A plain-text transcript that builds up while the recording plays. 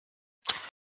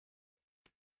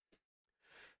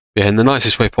Yeah, in the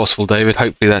nicest way possible, David.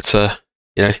 Hopefully that's you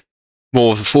know,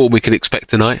 more of the form we can expect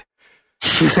tonight.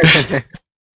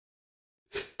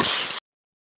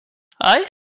 Hi.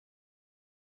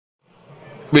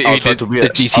 We did the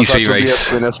GT3 race. As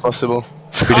clean as possible.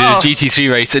 We did a GT3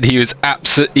 race, and he was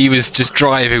he was just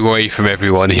driving away from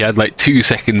everyone. He had like 2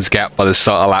 seconds gap by the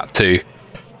start of lap 2,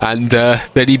 and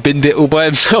then he binned it all by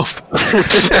himself.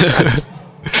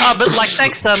 But like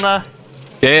next then.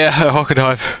 Yeah,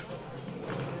 Hockenheim.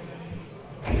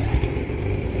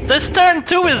 This turn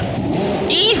 2 is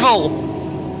evil.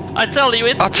 I tell you,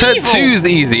 it's Turn evil. 2's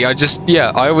easy. I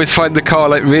always find the car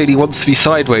like really wants to be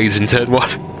sideways in turn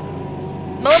 1.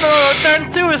 No,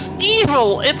 turn 2 is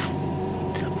evil. It's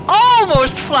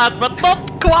almost flat, but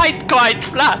not quite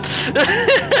flat.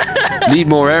 Need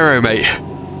more aero, mate.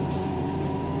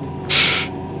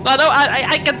 No,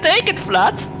 I can take it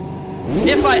flat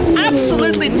if I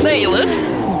absolutely nail it,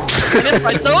 and if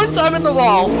I don't, I'm in the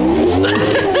wall.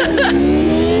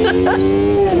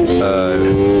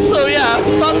 So yeah,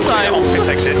 fun times.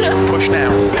 Push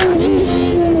now.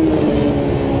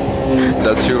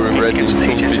 That's your regret in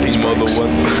Model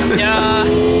 1. Yeah,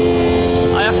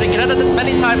 I have regretted it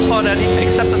many times already,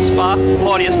 except in Spa.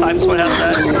 Glorious times for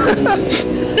that.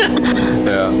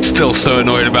 Yeah. Still so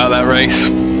annoyed about that race.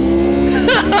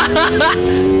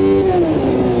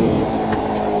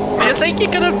 You think you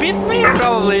could have beat me?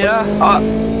 Probably, yeah.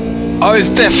 I was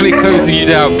definitely closing you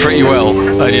down pretty well.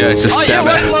 And yeah, just damn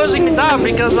you it. were closing me down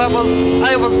because I was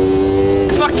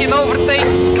fucking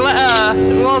overtaking.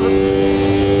 Who was it?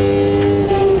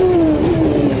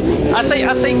 I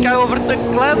think I overtook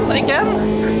Glenn again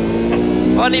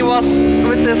when he was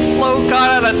with this slow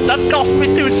car, and that cost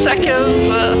me 2 seconds.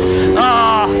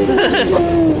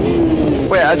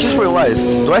 Wait, I just realized.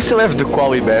 Do I still have the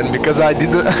quali ban? Because I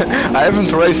didn't. I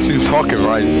haven't raced since Hocken,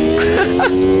 right?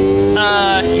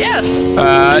 Yes.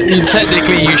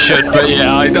 Technically you should, but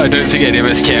yeah, I don't think any of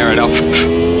us care enough.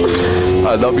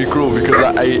 That'd be cool because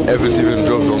I haven't even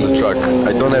drove on the track.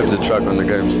 I don't have the track on the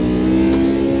games.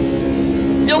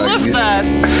 You'll like live that.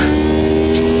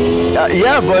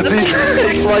 Yeah, but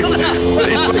it's like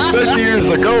 20 years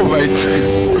ago, mate.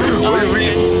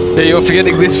 Yeah, you're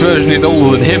forgetting this version is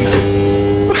older than him.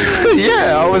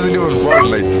 Yeah, I wasn't even born,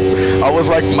 mate. I was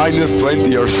like minus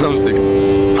 20 or something.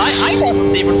 I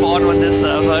wasn't even born when this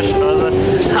version was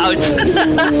out.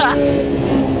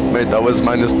 Mate, I was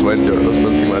minus 20 or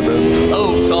something like that.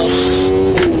 Oh god.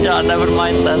 Yeah, never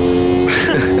mind then.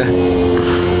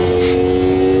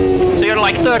 So you're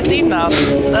like 13 now. Yeah.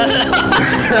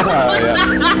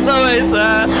 No, it's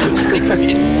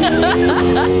 16.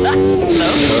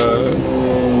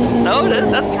 No,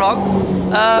 that's wrong.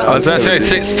 I was going to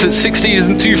say 16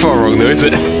 isn't too far wrong though, is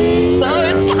it? No,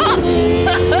 it's not.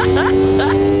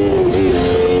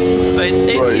 Wait,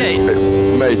 88.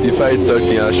 Mate, if I had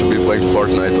 13, I should be playing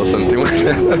Fortnite or something like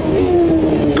that.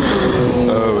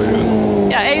 Oh my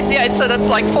god. Yeah, 88, so that's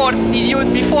like 14. You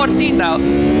would be 14 now.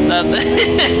 That'll be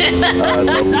sad.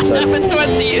 I've been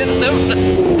 20 years. That'll be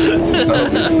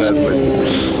sad, mate.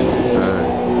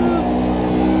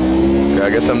 Okay, I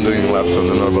guess I'm doing laps on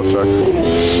the normal track.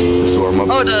 Just warm up.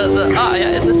 Oh, yeah,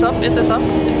 it is up.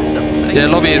 Yeah,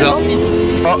 lobby is up.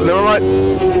 Oh, never mind.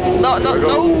 No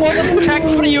more track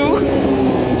for you.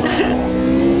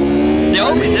 The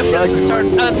only difference is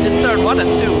turn 1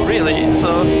 and 2, really.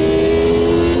 So,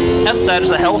 and there's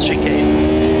a hell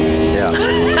chicane. Yeah.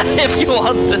 If you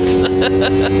want it.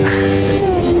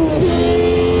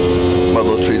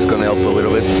 Model 3 is gonna help a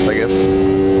little bit, I guess.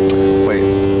 Wait,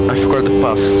 I forgot the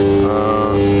pass.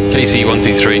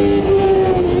 KC123.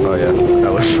 Oh yeah,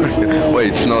 that was.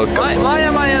 Wait, it's not. Why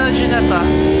am I in a Ginetta?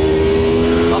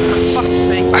 What the fuck's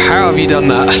sake? How have you done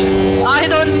that? I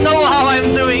don't know how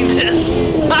I'm doing this.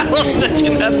 I was in a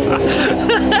Ginetta.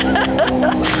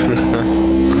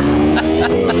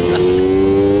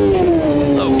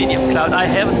 Oh, medium cloud. I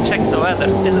haven't checked the weather.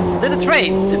 Did it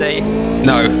rain today?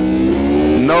 No.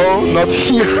 No, not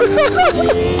here.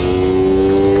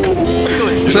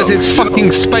 It says it's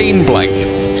fucking Spain blank.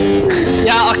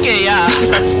 Yeah, okay, yeah,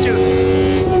 that's true.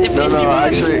 If you were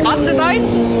actually... in Spa tonight,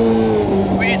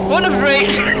 it would have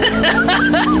rained.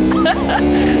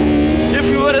 If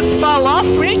we were in Spa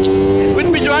last week,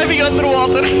 we'd be driving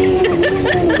underwater.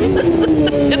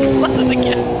 It's flooded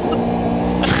again.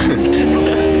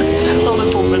 A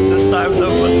little bit this time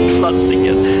though, but flooded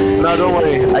again. No, don't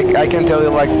worry. I can tell you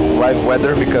like live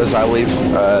weather because I live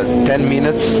 10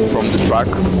 minutes from the track.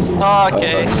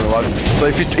 Okay. So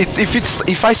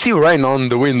if I see rain on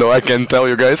the window, I can tell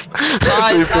you guys.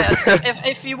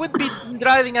 If you would be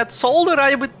driving at Solder,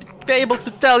 I would be able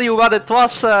to tell you what it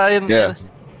was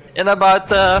in about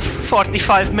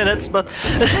 45 minutes, but Spa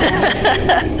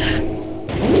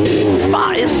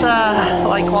is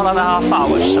like 1.5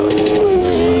 hours, so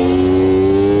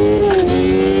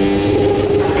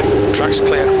Track's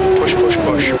clear. Push, push,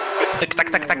 push. Tick, tack,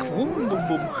 tack, tack. Boom, boom,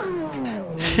 boom.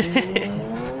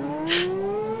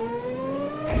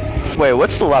 Wait,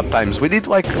 what's the lap times? We did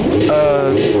like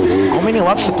how many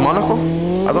laps at Monaco?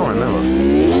 I don't remember.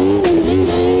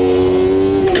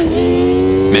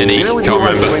 Many, Didn't we do can't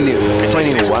like remember.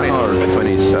 21 or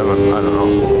 27? I don't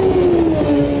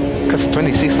know. Because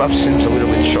 26 laps seems a little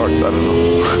bit short. I don't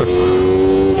know.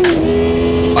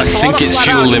 I think it's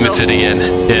fuel limited again.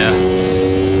 Yeah.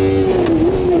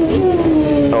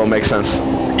 Oh, makes sense.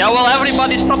 Yeah, well,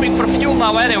 everybody's stopping for fuel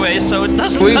now anyway, so it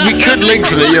doesn't We matter. could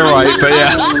lengthen it, you're right, but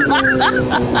yeah.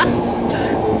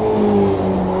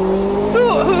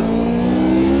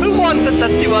 Who wanted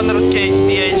that 200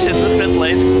 kph in the pit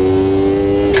lane?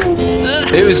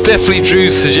 It was definitely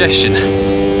Drew's suggestion.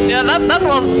 Yeah, that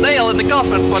was the nail in the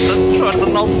coffin for the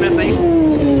non-pitting.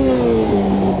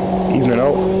 Even it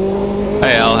out.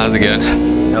 Hey Al, how's it going?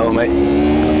 Hello, mate.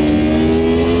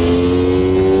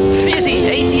 Fizzy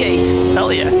 88.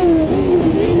 Hell yeah.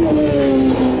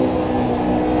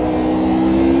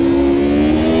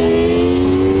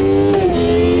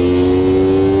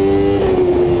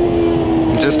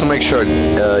 Just to make sure,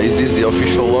 is this the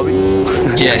official lobby?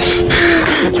 Yes.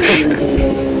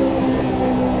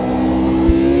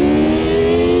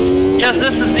 Yes,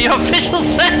 this is the official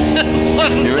session.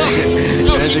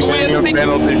 Imagine getting a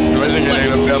penalty. Imagine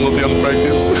getting a penalty on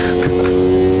practice.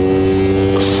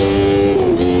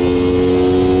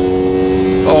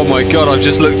 Oh my god, I've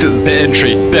just looked at the pit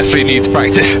entry. Definitely needs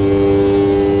practice.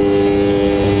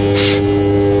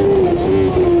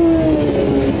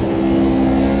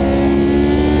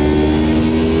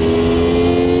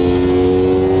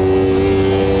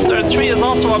 Turn 3 is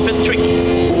also a bit tricky.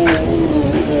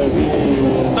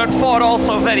 Turn 4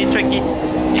 also very tricky.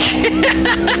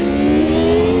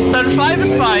 Turn 5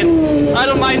 is fine. I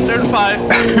don't mind turn 5.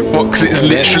 What, because it's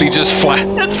literally just flat?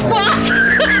 It's flat!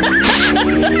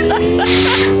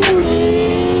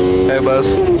 Hey, Buzz.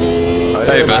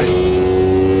 Hey, Buzz.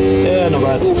 Yeah, not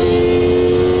bad.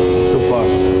 So far.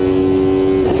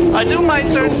 I do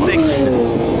mind turn 6.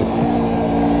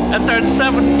 And turn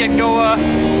 7 can go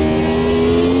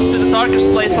to the darkest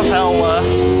place of hell.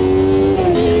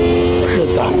 The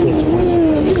darkest one.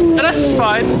 The rest is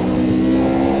fine.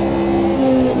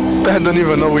 I don't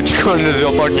even know which corners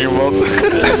you're talking about.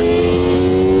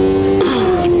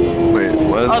 Wait,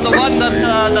 what? Oh, the one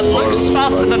that looks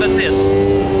faster than it is.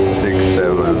 6,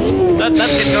 7. That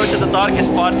can go to the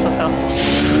darkest parts of hell.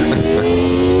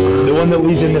 The one that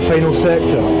leads in the final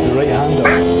sector, the right-hander.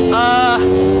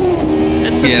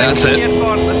 It's a Yeah, that's second it. gear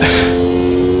corner.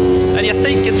 And you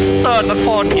think it's third or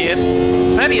fourth gear.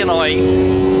 Very annoying.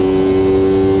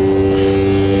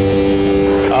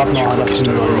 I've not had up to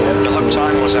the run yet. The lap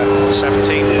time was at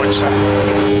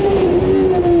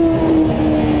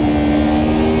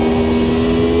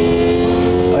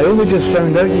 17.7. I only just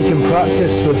found out you can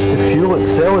practice with the fuel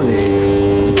accelerate.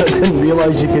 I didn't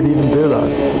realise you could even do that.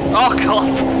 Oh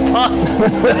god,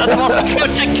 that was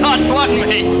Project Cars 1,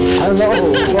 mate. I know.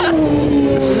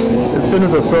 As soon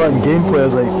as I saw it in gameplay, I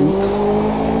was like, oops.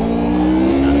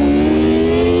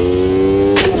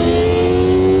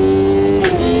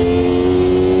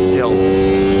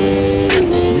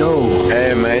 Yo.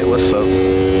 Hey, mate, what's up?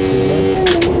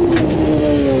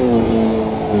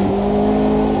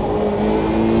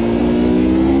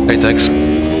 Hey, thanks.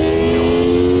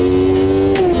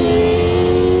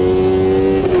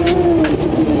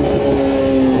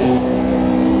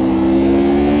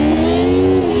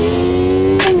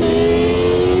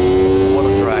 What a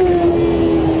track.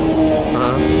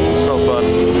 So fun.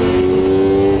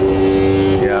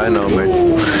 Yeah, I know, mate.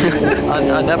 I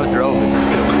never drove it.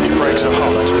 Your brakes are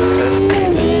hot.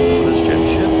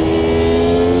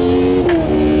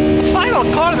 The final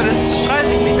corner is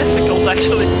surprisingly difficult,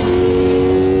 actually.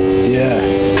 Yeah.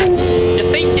 You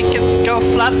think you can go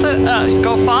flatter,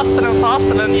 go faster and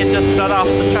faster, and you just run off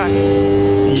the track.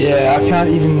 Yeah, I can't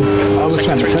even... I was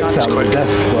trying to fix that with the diff,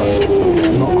 but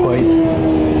not quite.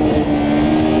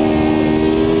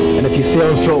 And if you stay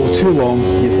on throttle too long,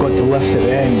 you've got to lift at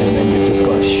the end, and then you've just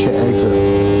got a shit exit.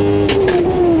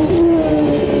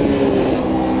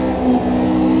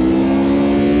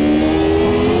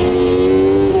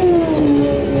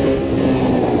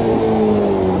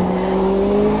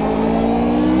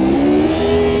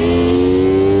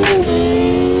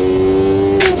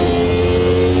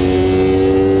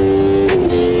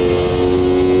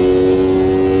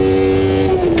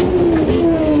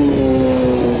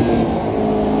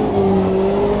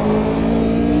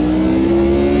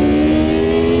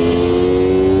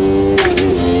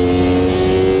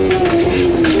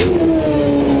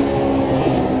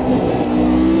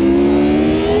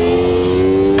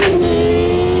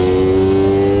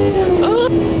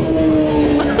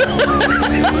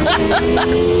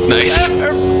 Nice.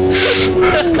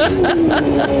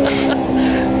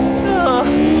 Oh,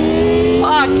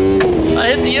 fuck! I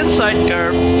hit the inside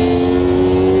curve.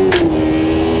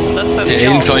 That's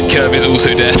Yeah, inside curve is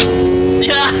also death.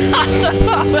 Yeah,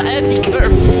 any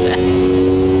curve is death.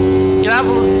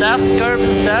 Gravel is death, curve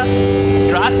is death,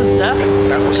 grass is death.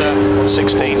 That was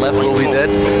 116. Left will be dead.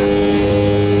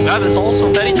 That is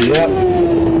also very true. Yeah.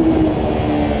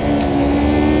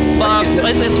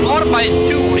 But it's more my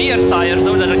two rear tires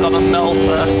though that are gonna melt.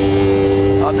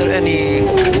 Are there any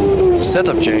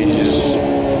setup changes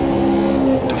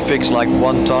to fix like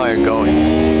one tire going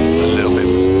a little bit?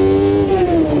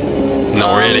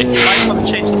 Not really. I'm gonna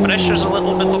change the pressures a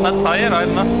little bit on that tire.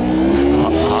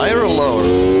 Higher or lower?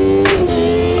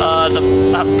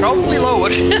 Probably lower.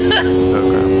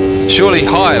 Okay. Surely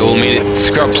higher will mean it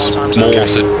scrubs more,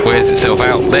 so it wears itself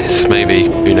out less, maybe.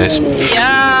 Who knows?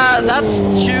 Yeah, that's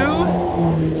true.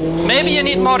 Maybe you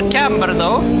need more camber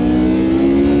though.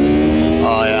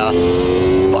 Oh yeah.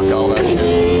 Fuck all that shit. I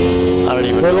don't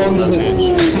even How know long what does that it?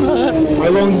 means. How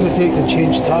long does it take to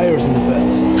change tires in the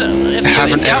pits? If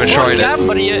Haven't you ever have tried more it.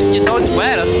 camber, you don't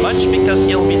wear as much because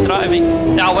you'll be driving.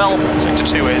 Yeah, well, Sector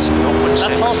 2 is 0.6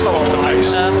 that's also off the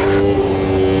pace.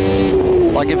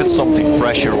 Like if it's something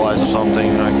pressure-wise or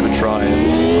something, I could try it.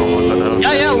 I'm not gonna.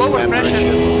 Yeah, lower hammer and pressure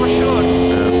shit. for sure.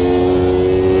 Yeah.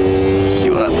 See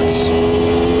what happens.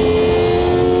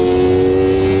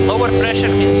 Lower pressure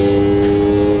means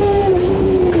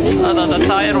the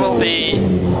tire will be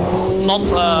not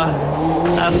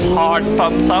as hard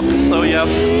pumped up, so you have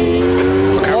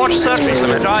more surface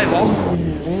to drive on.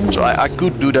 So I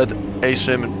could do that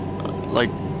asymmetrical. Like,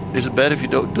 is it bad if you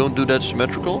don't do that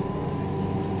symmetrical?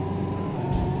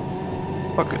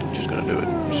 Fuck it, I'm just gonna do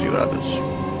it. See what happens.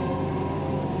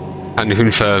 And to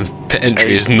confirm, pit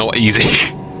entry is not easy.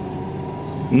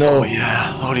 No. Oh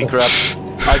yeah, holy crap.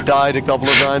 I died a couple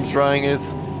of times trying it.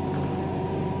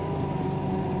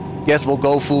 Guess we'll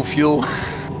go full fuel.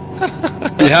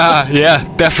 yeah,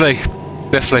 definitely.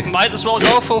 Might as well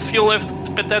go full fuel if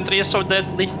the pit entry is so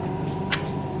deadly.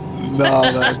 No,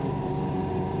 man.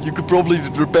 You could probably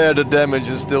repair the damage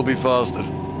and still be faster.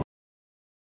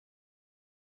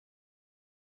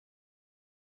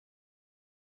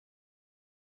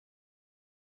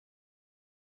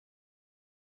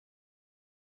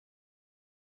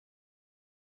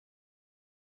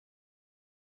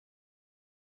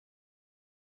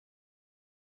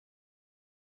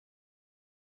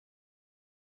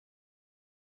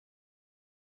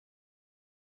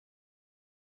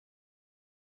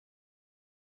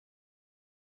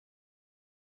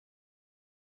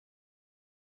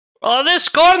 Oh, this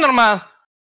corner, man!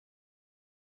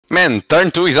 Man,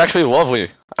 turn 2 is actually lovely.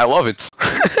 I love it.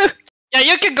 Yeah,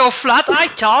 you can go flat, I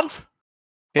can't.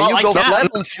 Can Well, you I go can't. flat on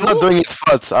I'm not fuel? doing it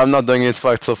fast. I'm not doing it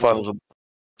fast so far.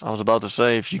 I was about to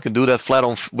say, if you can do that flat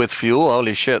on with fuel,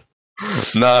 holy shit.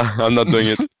 Nah, I'm not doing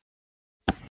it.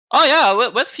 Oh yeah,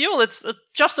 with fuel it's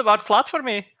just about flat for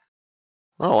me.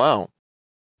 Oh wow.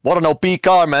 What an OP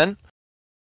car, man.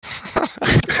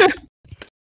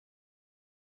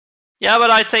 Yeah,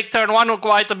 but I take turn 1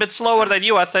 quite a bit slower than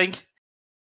you, I think.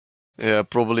 Yeah,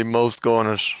 probably most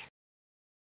corners.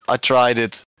 I tried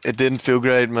it. It didn't feel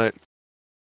great, mate.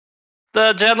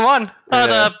 The Gen 1, Yeah.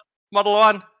 the Model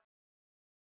 1.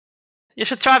 You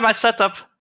should try my setup.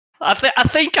 I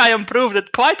think I improved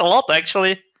it quite a lot,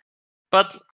 actually.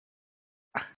 But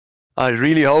I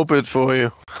really hope it for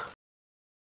you.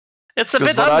 it's a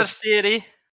Because bit what I've- understeery.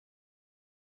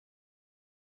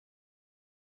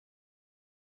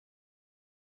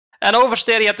 And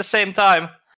oversteery at the same time.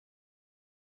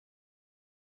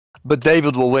 But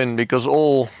David will win because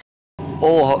all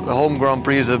home Grand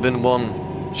Prix have been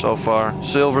won so far.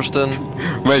 Silverstone.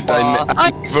 Wait,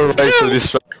 I never race to this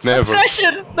track, never.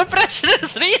 The pressure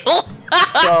is real.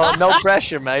 So no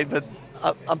pressure, mate. But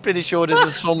I'm pretty sure this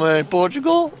is somewhere in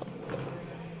Portugal.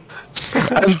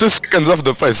 I'm 2 seconds off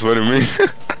the pace, what do you mean?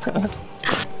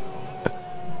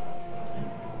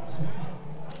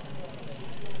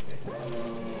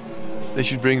 They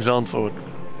should bring Zandvoort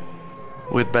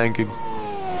with banking.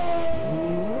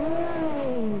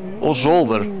 Or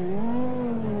Zolder.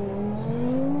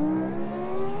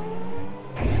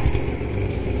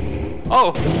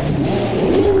 Oh.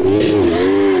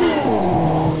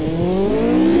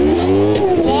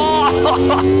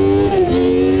 Whoa.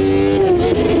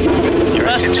 Your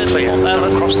exit's clear.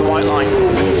 Across the white line.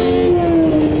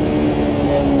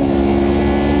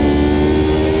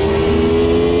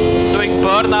 Doing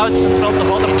burnouts in front of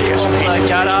other people's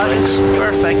garages.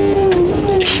 Perfect.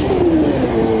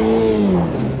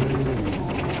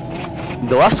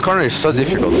 The last corner is so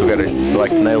difficult to get it,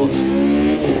 like, nailed.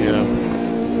 Yeah.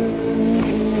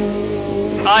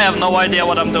 I have no idea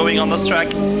what I'm doing on this track.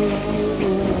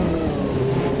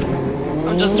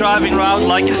 I'm just driving around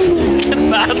like a fucking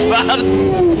madman.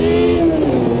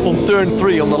 On turn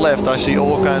 3 on the left, I see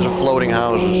all kinds of floating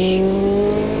houses.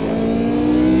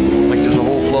 Like there's a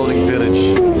whole floating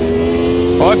village.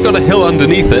 Oh, I've got a hill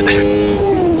underneath it.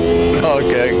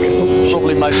 Okay,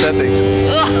 probably my settings.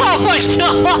 Oh my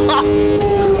god!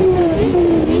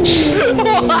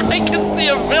 I can see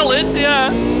a village, yeah.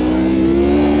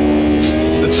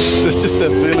 There's just a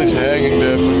village hanging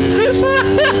there for me.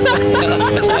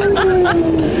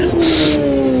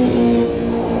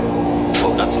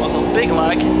 Oh, that was a big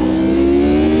lag.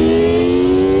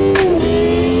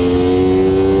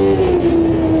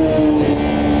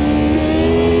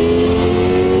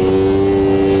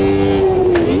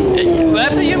 Where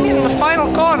do you mean, the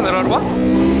final corner or what?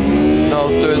 No,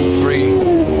 turn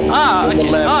 3. Ah, On the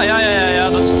okay. left. Oh, yeah,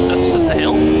 that's just a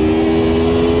hill.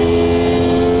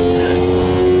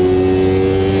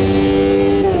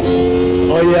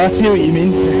 Oh yeah, I see what you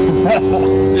mean.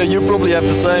 Yeah, you probably have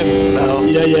the same now.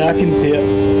 yeah, I can see it.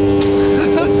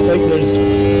 It's like there's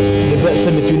the bits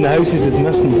in between the houses is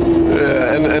missing.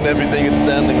 Yeah, and everything it's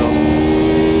standing on.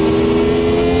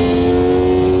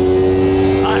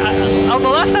 On the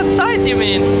left-hand side, you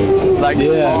mean? Like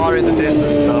far in the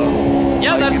distance now.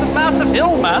 Yeah, Like that's a massive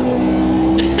hill, man.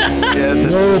 Yeah,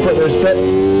 No, but there's bits.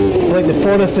 It's like the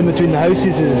forest in between the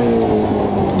houses is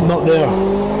not there.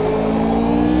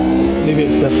 Maybe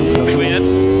it's different. It's weird.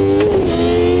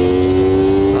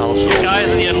 You guys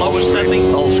in your lower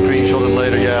settings. I'll screenshot it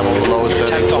later. Yeah, I'm on the lowest Take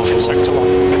settings. off in sector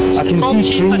 1. I can Don't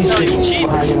see cheat, I trees tell you, just cheat.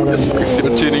 hanging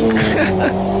around. tuning.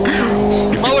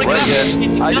 Lower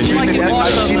graphics, I just cheat like in, in I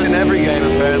cheat in Warzone. every game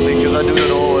apparently, because I do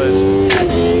that always.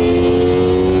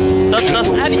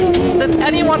 Did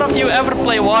any one of you ever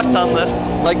play War Thunder?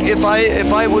 Like if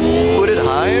I would put it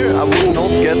higher, I would not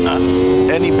get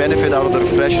any benefit out of the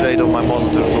refresh rate of my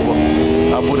monitor. So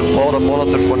I would have bought a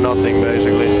monitor for nothing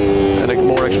basically, and a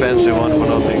more expensive one for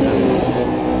nothing.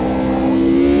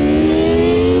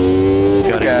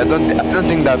 Okay, I don't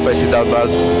think that place is that bad.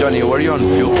 Johnny, were you on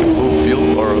full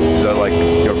fuel, or is that like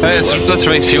your? That's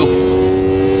race fuel.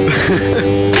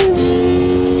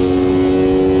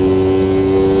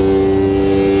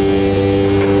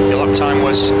 Your lap time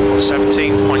was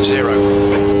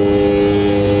 17.0.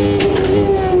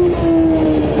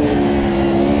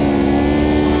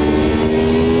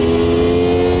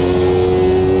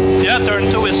 Yeah,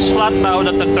 turn 2 is flat now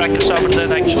that the track is over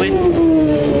there actually.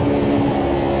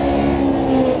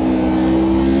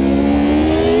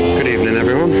 Good evening,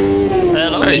 everyone.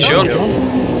 Hello. Hey, Sean.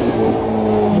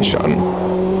 Sean.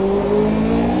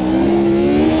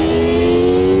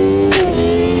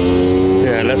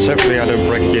 Yeah, let's hopefully I don't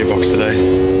break a gearbox today.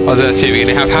 I was going to see, we're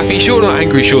going to have Happy Sean or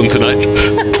Angry Sean tonight.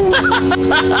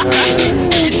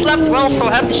 You slept well, so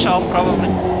happy Sean probably.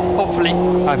 Hopefully.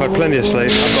 I've had plenty of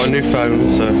sleep. I've got a new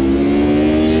phone, so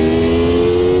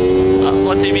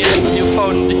What do you mean with the new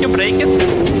phone? Did you break it?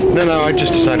 no, I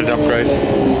just decided to upgrade.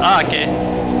 Ah, okay.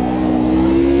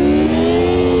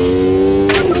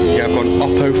 Yeah, I've got an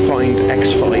Oppo Find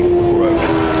X5 Pro.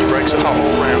 Your brakes are hot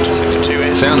all round. Sector 2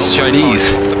 is Sounds 0.5 Chinese.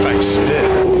 off the pace.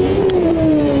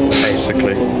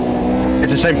 Basically,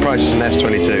 it's the same price as an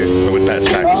S22, but with better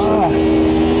specs.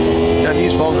 Yeah,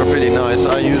 these phones are pretty nice.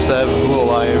 I used to have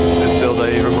Huawei until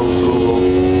they removed Google.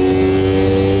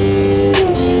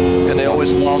 And they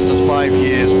always lasted 5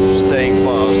 years staying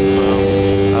fast, so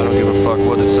I don't give a fuck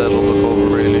what it says on the cover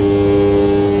really.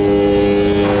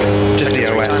 Just the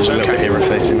Sector 3 OS times is a little okay. bit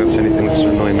irritating. That's the only thing that's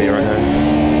annoying me right now.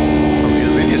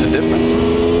 Is it different?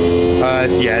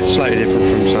 Yeah, it's slightly different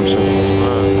from Samsung.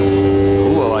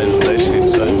 Huawei was basically the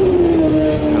same.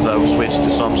 Because I switched to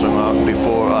Samsung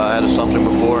before, I had a Samsung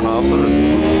before and after, and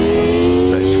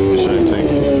basically the same thing.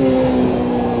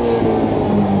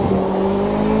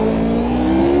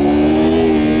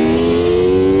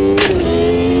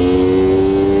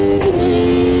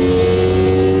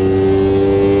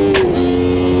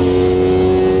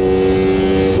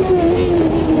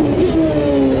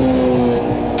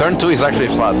 Turn 2 is actually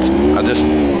flat. I just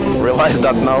realized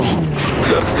that now.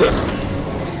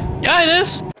 Yeah, it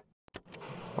is.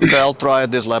 Okay, I'll try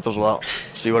it this lap as well.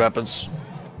 See what happens.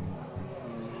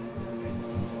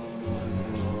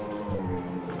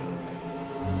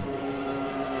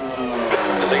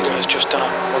 The leader has just done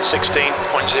a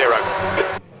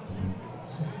 116.0.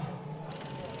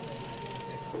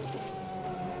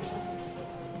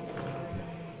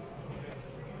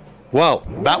 Well,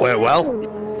 that went well.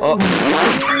 Oh,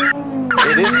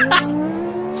 it is.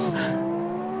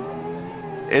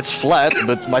 It's flat,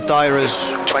 but my tire is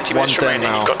 20 minutes 110 remaining.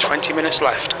 now. You've got 20 minutes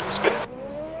left.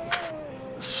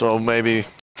 So maybe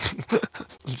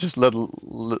Just do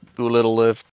a little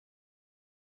lift.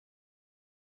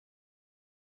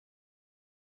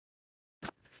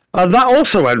 That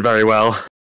also went very well.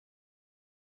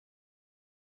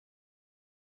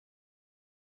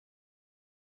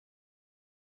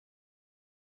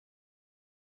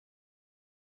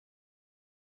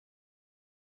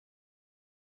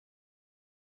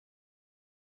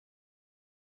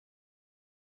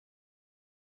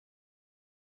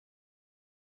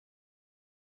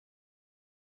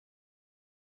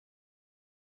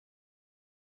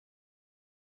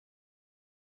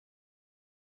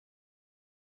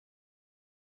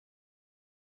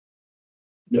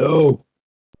 No.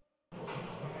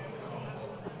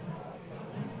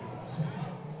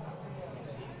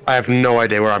 I have no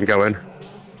idea where I'm going.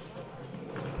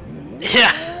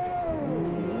 Yeah.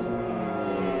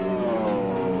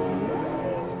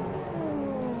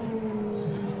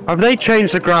 Have they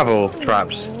changed the gravel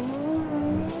traps?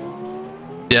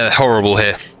 Yeah, they're horrible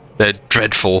here. They're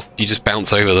dreadful. You just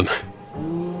bounce over them.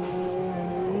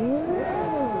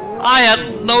 I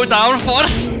had no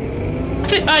downforce.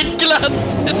 Behind Glenn.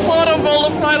 It's horrible,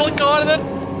 the final corner.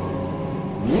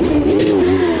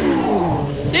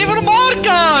 Even more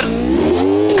cars!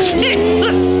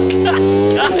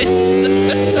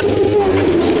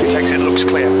 Exit looks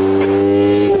clear.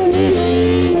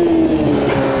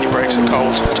 Your brakes are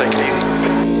cold, take it easy.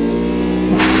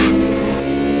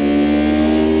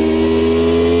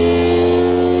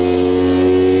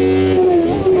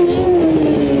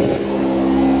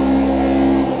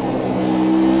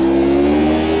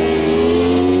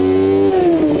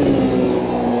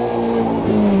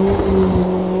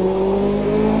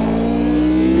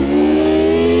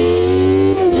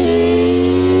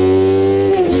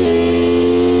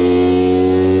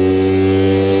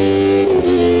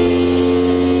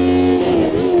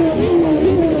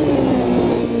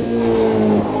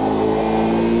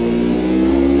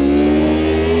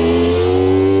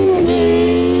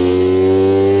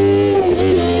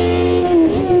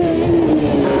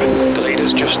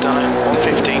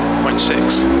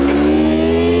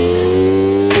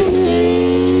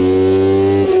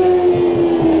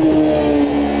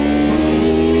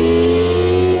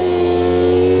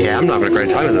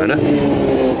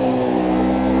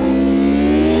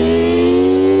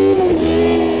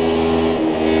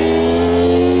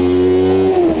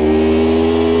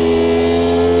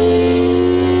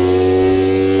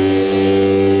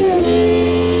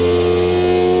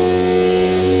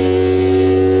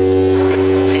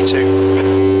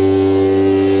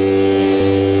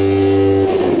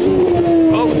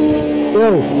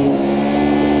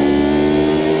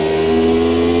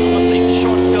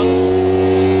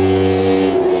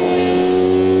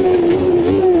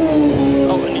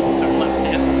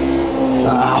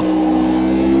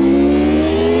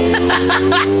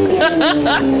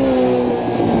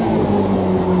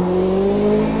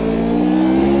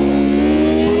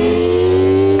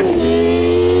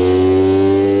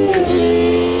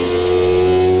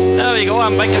 There we go,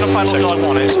 I'm making a final Sector corner.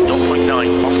 1 is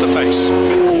 0.9 off the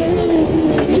pace.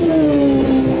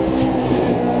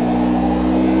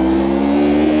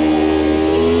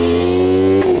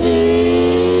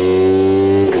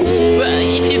 But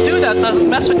if you do that, does it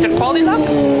mess with your quality lap?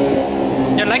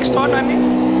 Your next turn, I mean?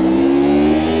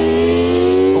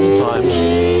 Sometimes.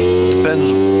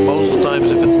 Depends. Most of the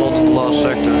times, if it's not in the last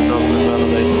sector, it doesn't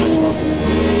invalidate the next one.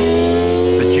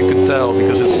 But you can tell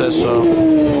because it says so.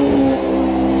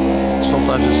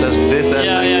 Sometimes it says this and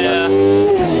Yeah, next yeah, lap. yeah.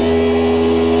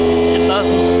 It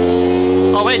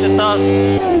doesn't. Oh wait, it does.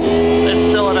 It's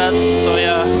still red, so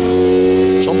yeah.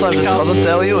 Sometimes it Because- doesn't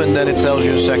tell you, and then it tells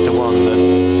you in sector 1 that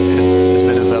it's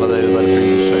been invalidated by the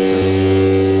previous sector.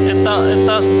 It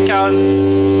doesn't count.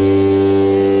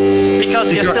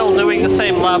 Because you're still doing the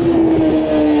same lap.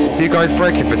 Are you guys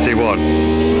braking for T1?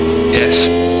 Yes.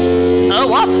 Oh,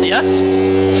 what? Yes?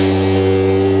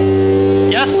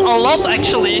 Yes, a lot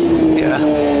actually. Yeah.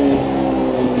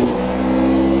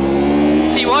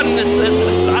 T1 is...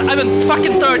 I'm in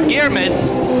fucking third gear, mate.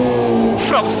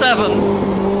 From 7.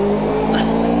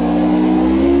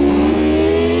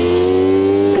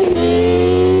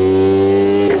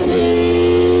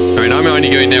 I mean, I'm only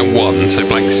going down 1, so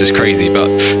blanks is crazy, but...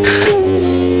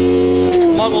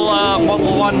 Model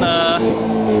 1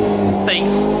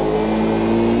 things.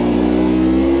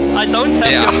 I don't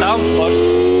have Yeah. your downforce.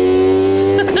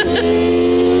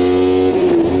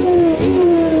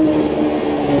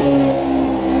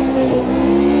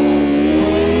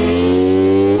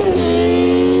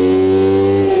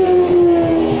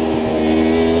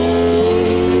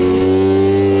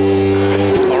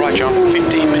 Alright, John,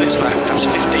 15 minutes left, that's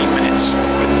 15 minutes.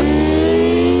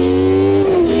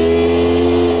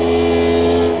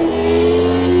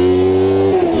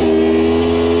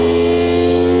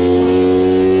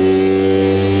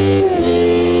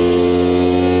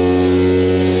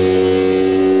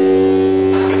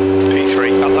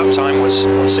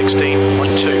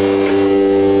 116.2.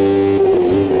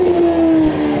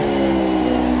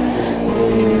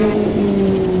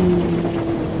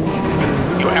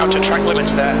 Out to track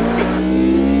limits there.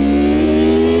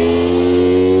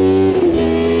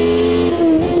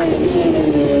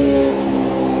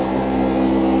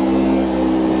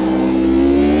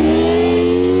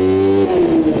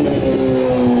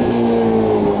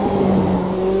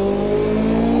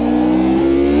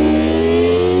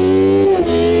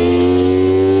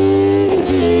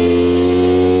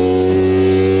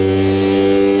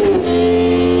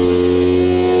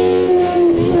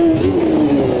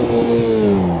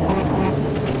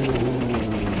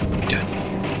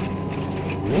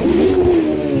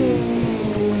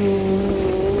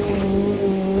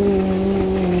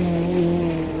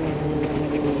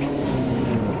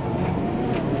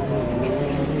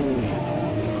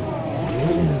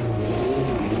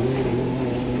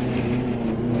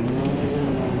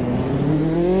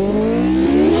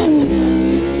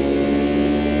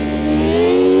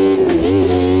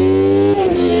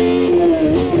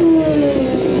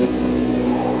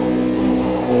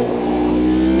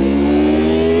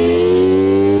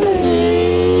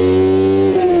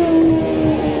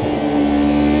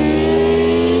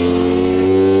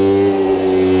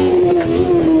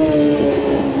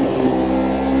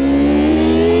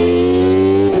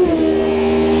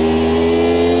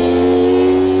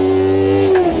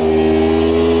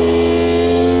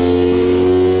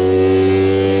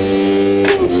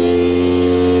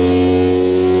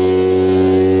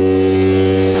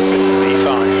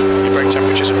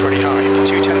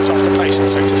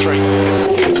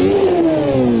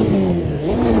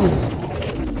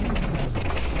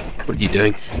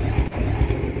 Doing?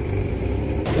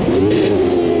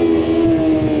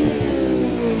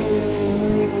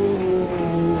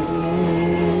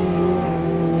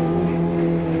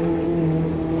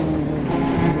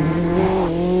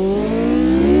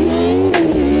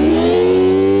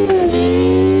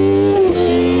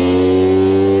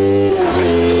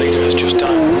 The leader has just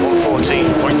done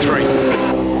 114.3.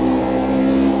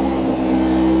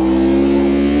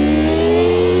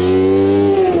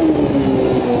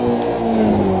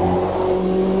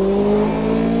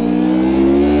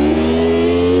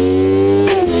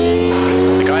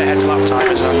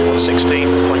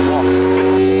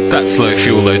 That's low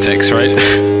fuel, low techs, right?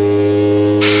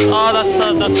 Oh, that's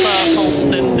a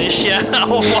Holstein dish, yeah,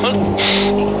 almost.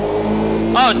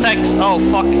 Oh, tex. Oh,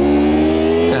 fuck.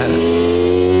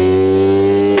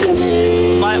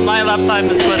 My lap time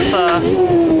is with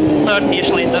 30-ish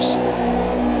liters.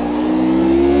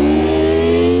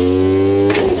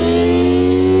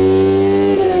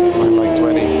 I'm like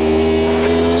 20.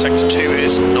 Sector 2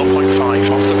 is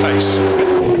 0.5 off the pace.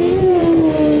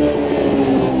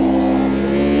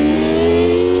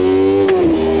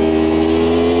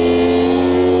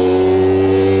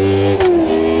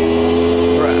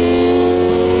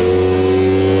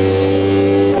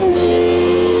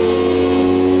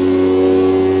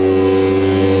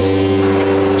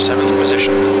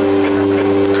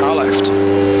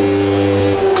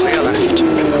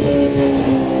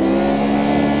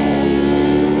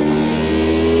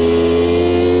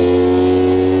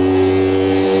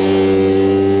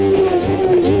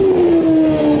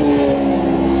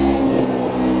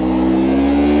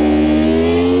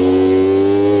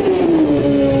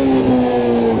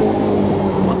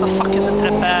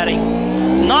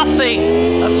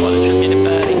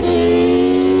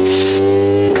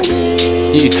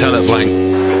 You tell it, Blank.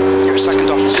 You're a second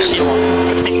off sector 1.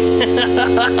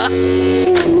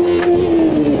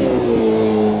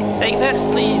 Take this,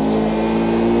 please.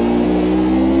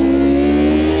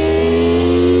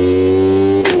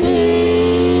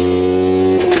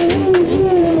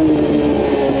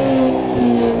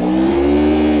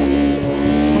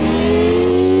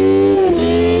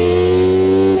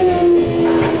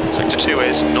 Sector 2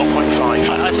 is 0.5.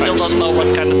 I still don't know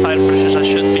what kind of tire pressures I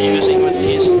should be using with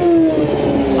these.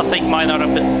 I think mine are a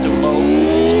bit too low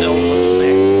still.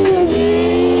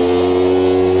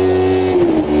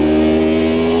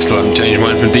 Still haven't changed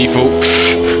mine from default.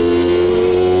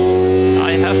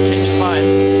 I have changed mine.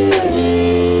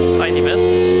 Tiny bit.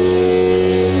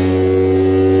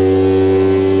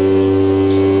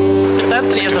 But that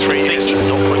is a bit tricky.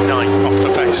 0.9 off the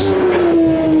pace.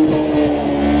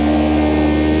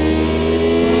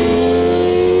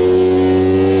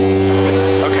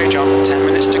 Okay, John, 10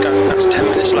 minutes to go. That's 10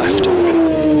 minutes left.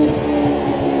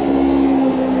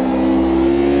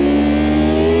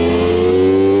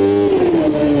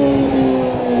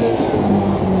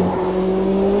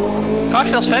 Car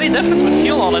feels very different with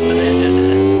fuel on it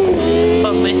today.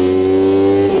 Suddenly.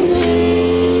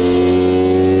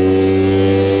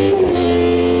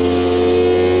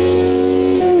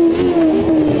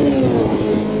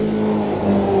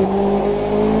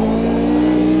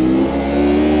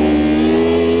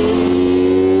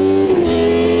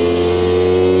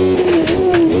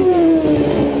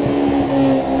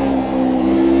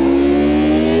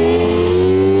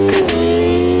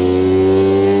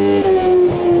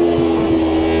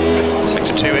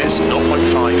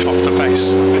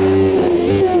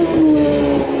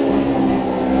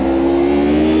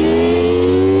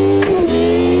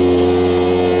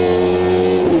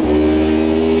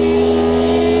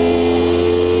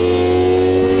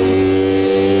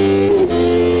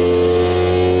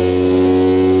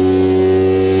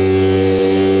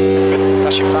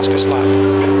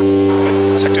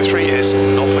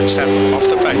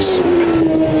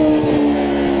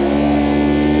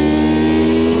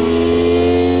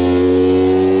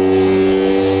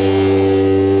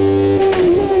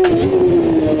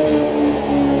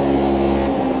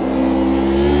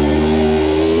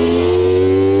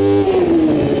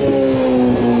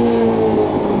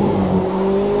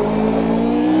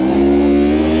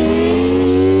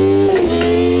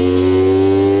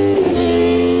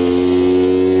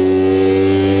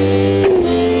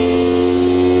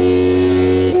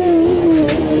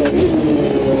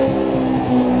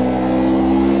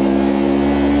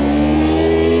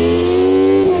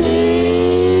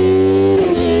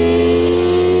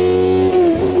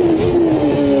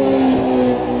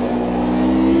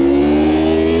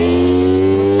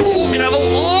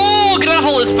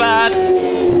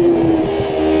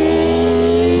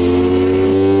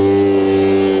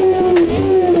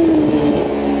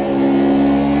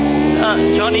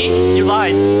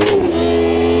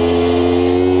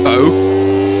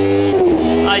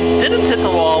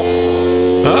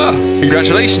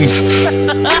 Congratulations!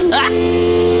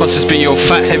 Must just be your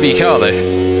fat, heavy car, though.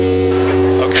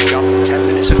 Okay, John, 10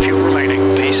 minutes of fuel remaining.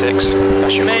 P6,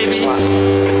 that's your quickest lap.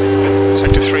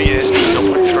 Sector 3 is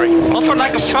 0.3. Not for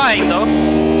lack of trying, though.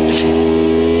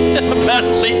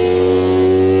 Apparently.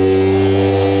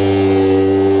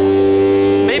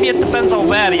 Maybe it depends on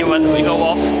where you went we go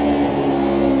off.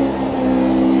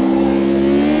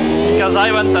 Because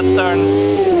I went at turn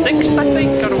 6, I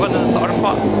think, or was it, or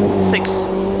 6?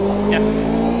 Yeah.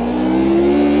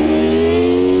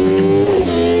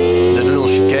 The little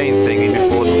chicane thingy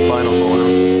before the final corner.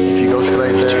 If you go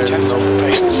straight there, 2/10 off the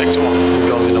pace in sector 1. you're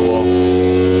going in the wall.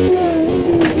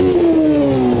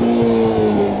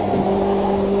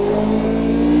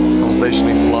 I was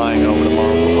basically flying over the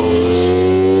marble over this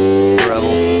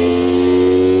gravel.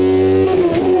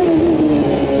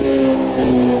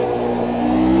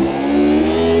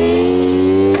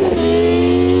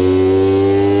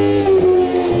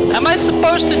 Am I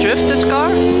supposed to drift this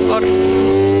car? Or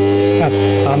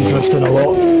I'm drifting a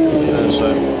lot. Yeah,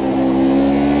 so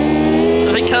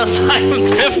because I'm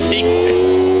drifting?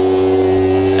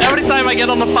 Every time I get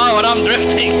on the power, I'm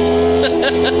drifting.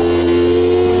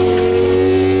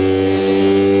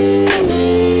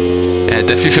 Yeah, it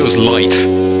definitely feels light.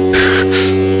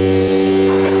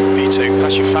 P2,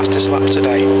 that's your fastest lap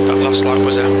today. That last lap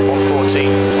was at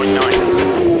 1:14.9.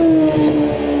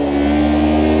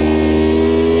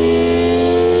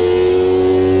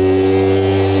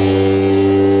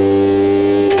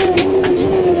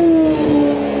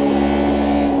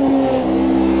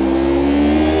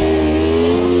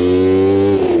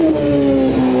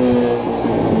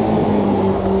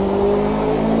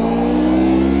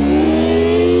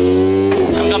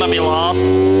 I'm gonna be lost.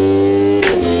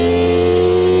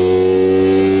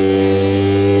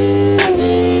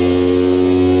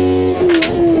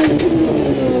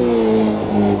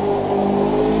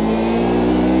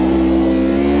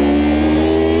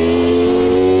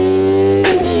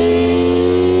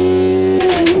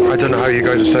 I don't know how you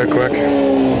guys are so quick.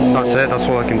 That's it, that's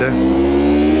all I can do.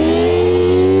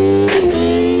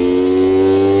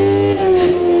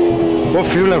 What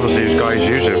fuel levels are these guys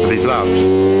using for these laps?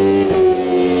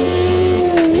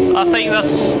 I think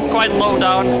that's quite low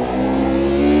down.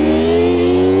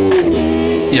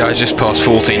 Yeah, I just passed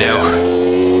 40 now.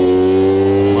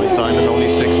 my time is only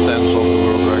 6/10 of the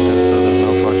world record, so there's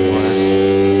no fucking way.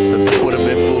 That would have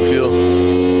been full fuel.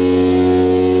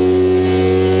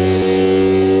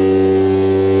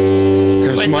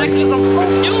 Wait, Texas on full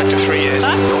fuel? Sector 3 is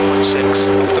Huh? 0.6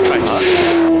 off the pace.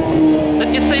 Did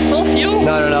you say full fuel?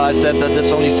 No, I said that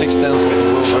that's only 6/10 of the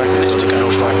world record, so there's no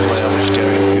fucking way I was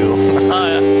carrying fuel. Oh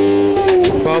yeah.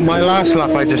 Well, my last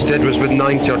lap I just did was with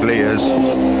 90 odd litres.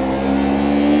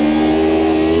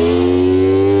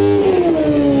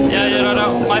 Yeah, you don't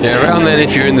know. Yeah, around then,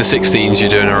 if you're in the 16s, you're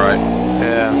doing alright.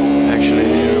 Yeah, actually,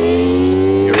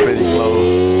 you're pretty close.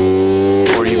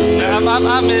 Or even Yeah, there.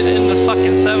 I'm in the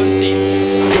fucking 17s.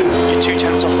 You're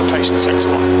 2/10 off the pace in sector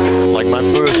 1. Like my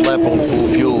first lap on full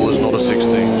fuel was not a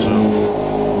 16, so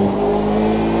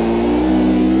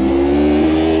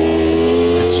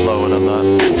it's slower than that.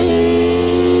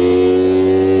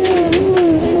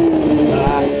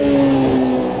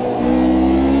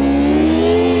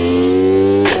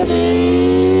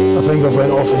 I think I've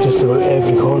went off at just about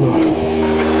every corner.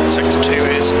 Sector 2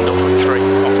 is 0.3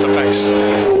 off the pace.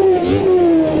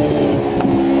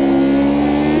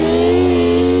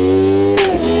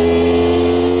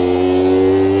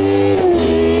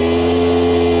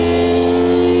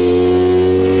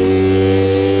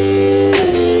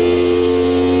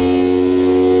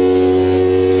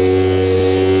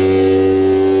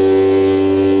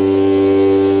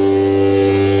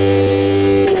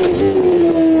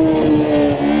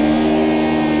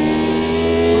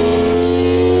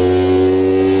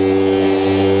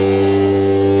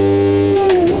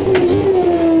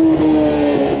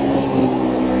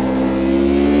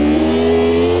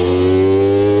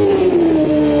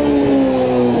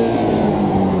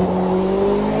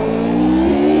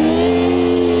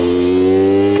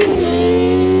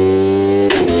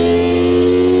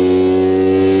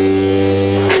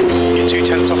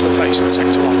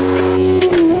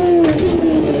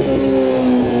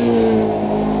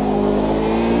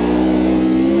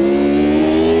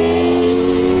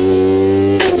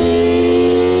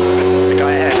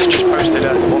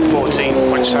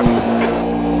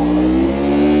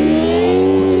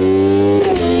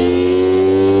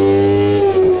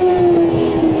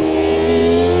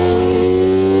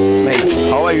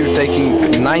 are you taking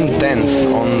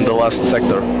 9/10 on the last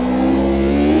sector?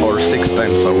 Or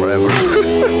 6/10 or whatever.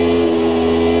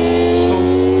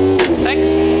 Thanks.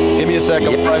 Give me a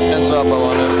second, 5/10 up, I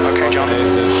wanna... Okay, Okay, John. 5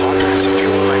 minutes of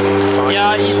fuel remaining. 5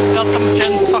 Yeah, minutes. he's got them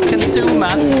Gen fucking 2,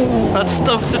 man. That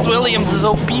stuff that Williams is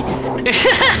OP.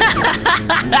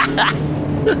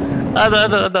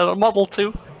 The Model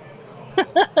 2.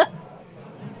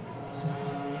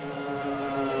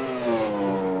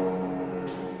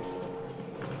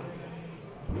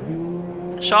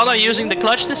 Sean, are you using the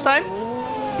clutch this time?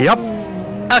 Yep.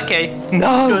 Okay.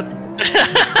 No. Good.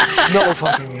 No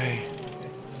fucking way.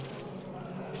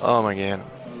 Oh my god.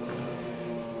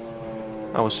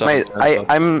 I was Mate,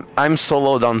 I'm so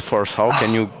low downforce. How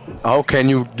can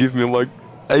you give me like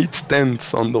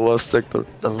 8/10 on the last sector?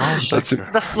 the last That's it.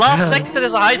 sector. The last sector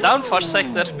is a high downforce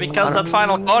sector because that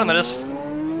final corner is.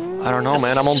 I don't know,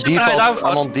 man. I'm on Super high default.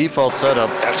 downforce. I'm on default setup.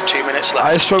 That's 2 minutes left.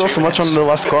 I struggle 2 so much on minutes. the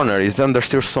last corner. It's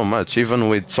understeer so much, even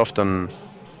with soft and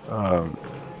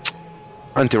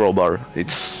anti-roll bar.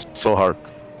 It's so hard.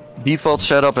 Default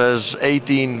setup has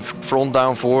 18 front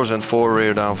downforce and 4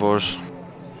 rear downforce.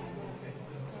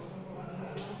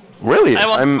 Really? I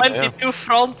want I'm 22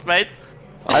 front, mate.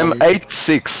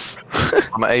 8.6.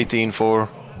 I'm 18.4.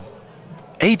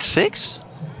 8.6?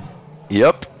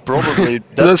 Yep. Probably.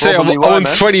 Let's That's say I'm probably why, on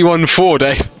man. 21.4,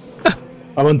 Dave.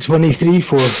 I'm on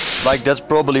 23.4. Like that's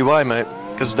probably why, mate.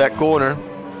 Because that corner.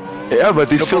 Yeah,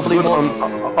 but it You're feels probably good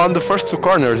on the first 2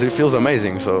 corners. It feels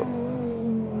amazing. So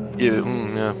Yeah.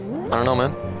 Yeah. I don't know,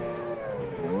 man.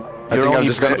 I think I'm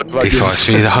just gonna like If I this.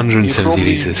 speed You 170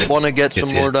 probably liters. want to get some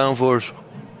Yeah. more downforce.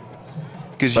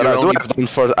 Because But you're I do only. have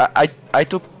downforce. I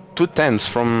took 2/10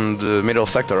 from the middle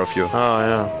sector of you. Oh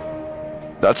yeah.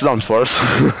 That's downforce.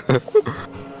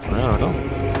 I don't know.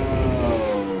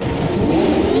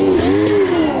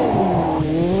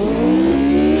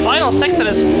 Final sector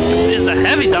is a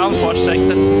heavy downforce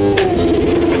sector.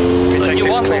 So you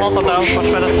want a lot of downforce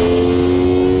with it.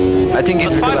 I think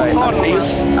it's But because final corner,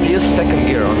 I use second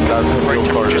gear on that middle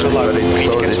corner, but it's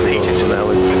so difficult to nail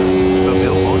it. The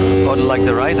middle corner. Or like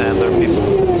the right hander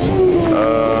before.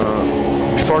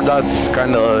 Before that's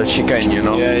kind of chicane, you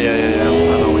know. Yeah.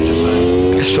 I know what you're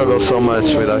saying. I struggle so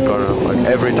much with that corner. Like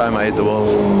every time I hit the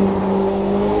walls.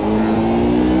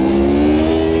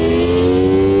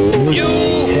 You.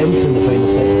 Tense in the final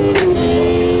sector.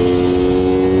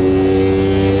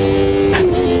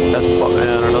 That's I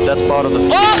don't know. That's part of the.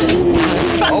 Oh!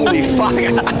 Holy fuck!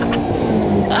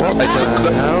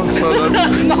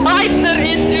 Minor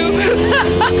issue!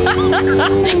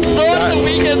 Ignore the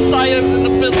weekend tires in the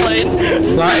pit lane.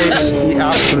 That is the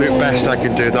absolute best I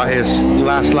can do. That is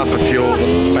last lap of fuel,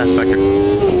 best I can.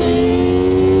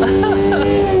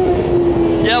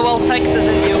 Yeah, well, Tex is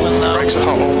inhuman now. Brakes are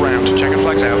hot all round. Checker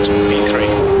flags out.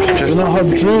 P3. Do not have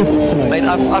Drew tonight. Mate,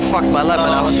 I fucked my lap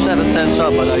and I was 7/10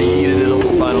 up, but I yeeted it off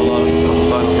the final line.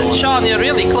 Sean, you're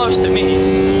really close to me.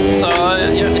 So,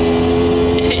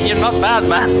 you're not bad,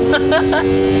 man.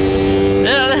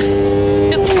 Yeah,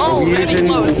 it's all really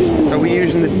close. Are we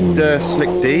using the slick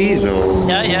D's or?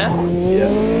 Yeah. Yeah.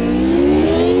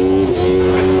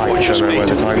 I don't know where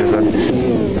the time is then.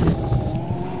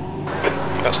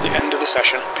 That's the end of the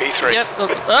session. P3. Yep,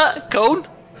 cone.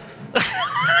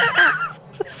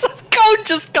 Cone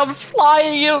just comes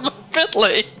flying in the pit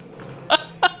lane.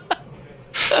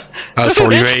 That's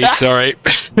probably me, sorry.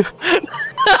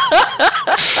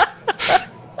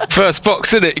 First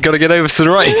box, innit? You gotta get over to the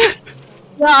right.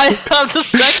 Yeah, I have the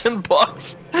second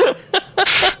box.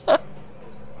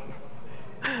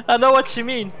 I know what you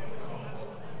mean.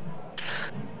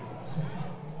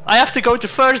 I have to go to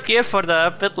first gear for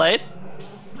the pit lane.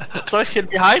 So if you're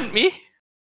behind me,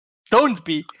 don't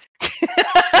be.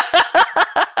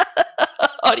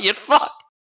 Or you're fucked.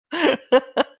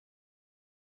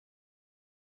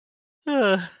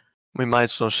 We might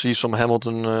so see some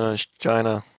Hamilton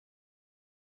China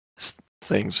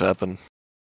things happen.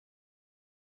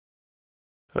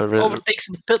 Overtakes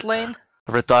in the pit lane.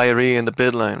 Retiree in the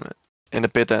pit lane, in the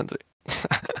pit entry.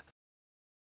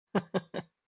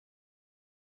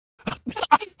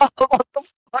 What the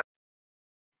fuck?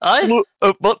 Aye?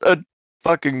 What a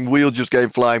fucking wheel just came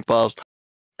flying past.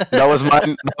 That was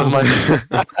mine. That was mine.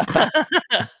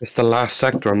 It's the last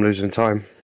sector. I'm losing time.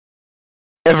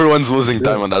 Everyone's losing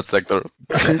time on that sector.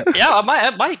 Yeah,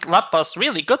 my lap was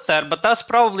really good there, but that's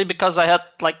probably because I had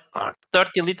like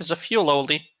 30 liters of fuel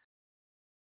only.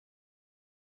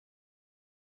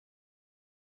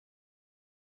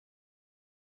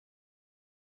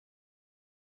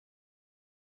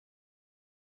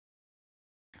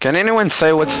 Can anyone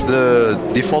say what's the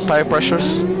default tire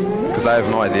pressures? Because I have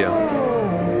no idea.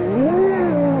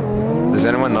 Does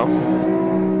anyone know?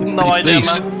 No idea,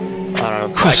 Please. man. I don't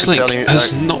know. Crosslink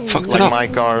has not fucked it like up. my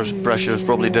car's pressure is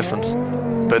probably different,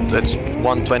 but it's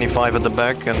 125 at the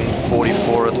back and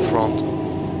 44 at the front.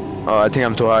 Oh, I think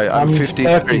I'm too high. I'm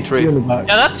 53. in the back.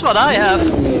 Yeah, that's what I have.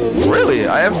 Really?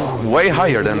 I have way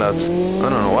higher than that. I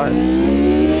don't know why.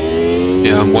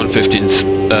 Yeah, I'm 150 and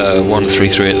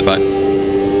 133 at the back.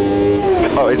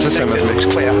 Oh, it's the same as Exit me.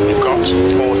 looks clear. You've got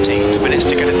 14 minutes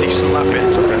to get a decent lap in.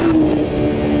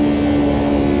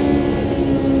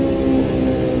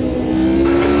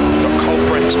 You've got cold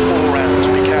brakes all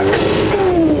around. Be careful.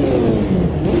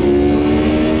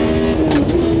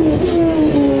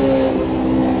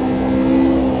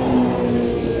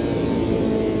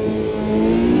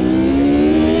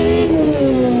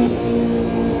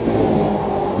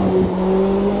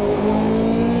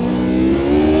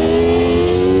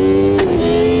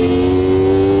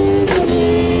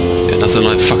 Nothing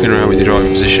like fucking around with your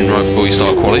driving position right before you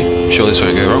start quali. I'm sure this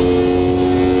won't go wrong.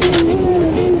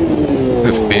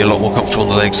 Hopefully be a lot more comfortable on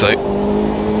the legs though,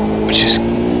 which is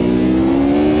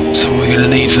something we're going to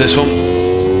need for this one.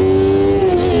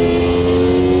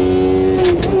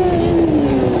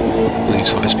 These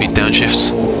high speed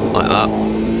downshifts like that.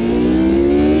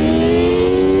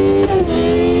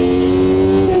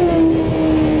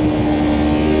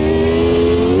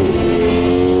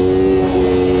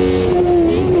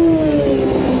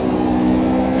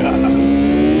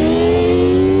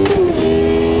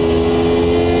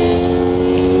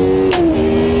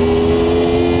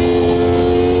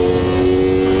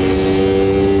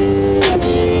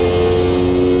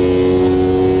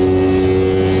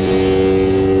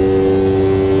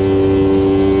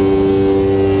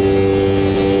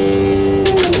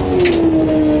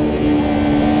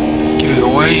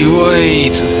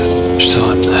 Wait! Much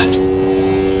time there.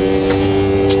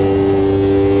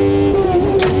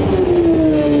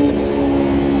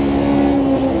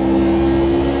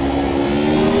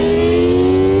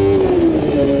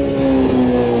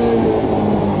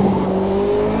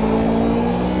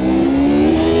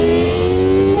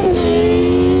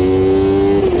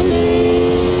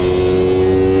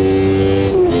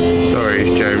 Sorry,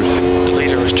 James. The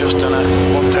leader has just done a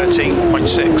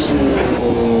 113.6.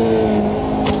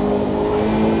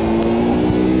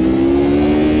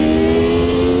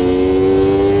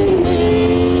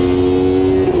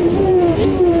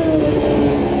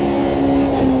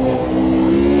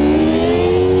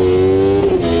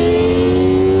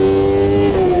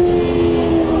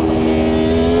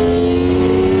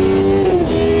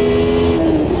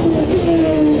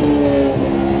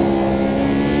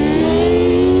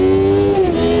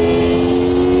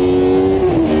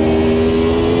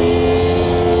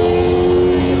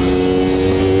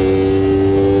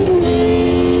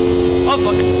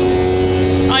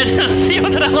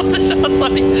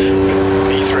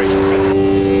 P3.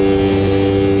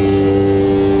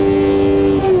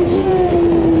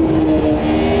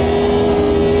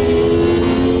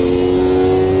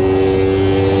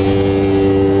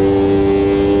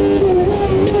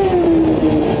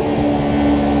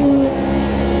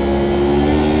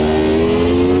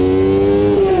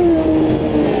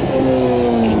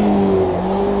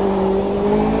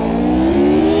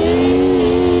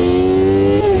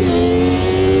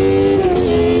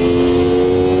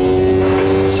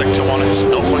 Sector 1 is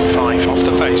 0.5 off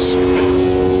the pace.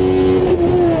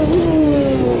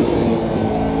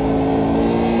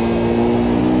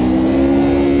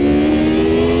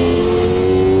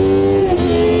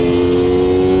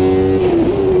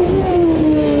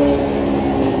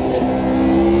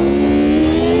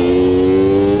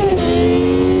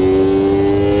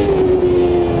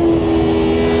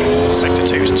 Sector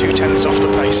 2 is 0.2 off the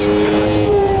pace.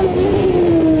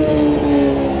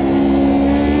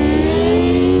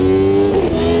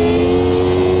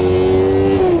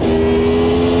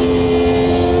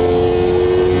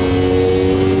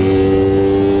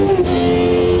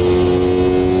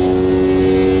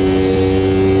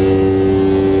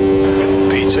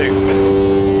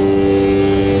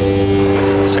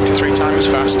 Sector 3 time is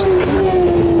fast.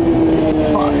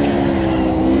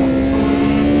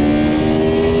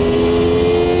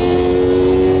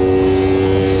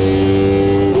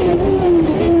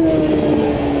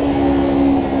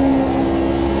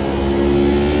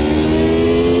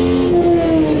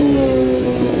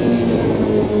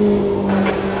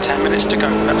 To go,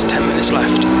 that's 10 minutes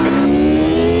left.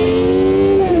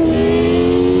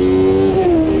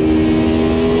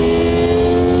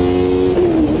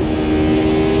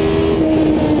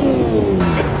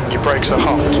 Your brakes are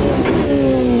hot.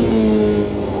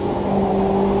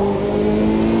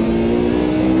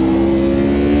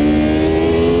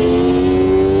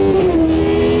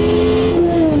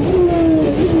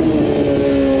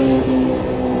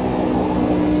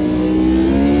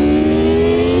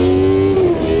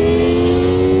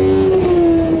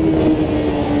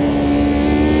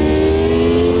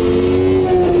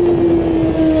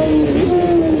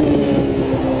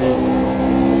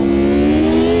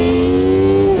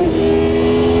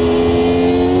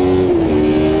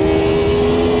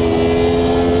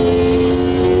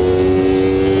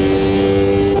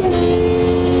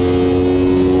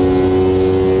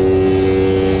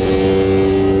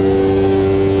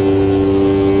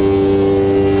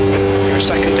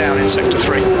 Sector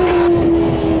 3.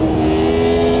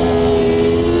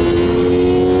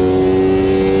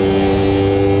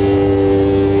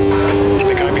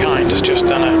 The guy behind has just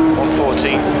done a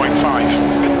 114.5.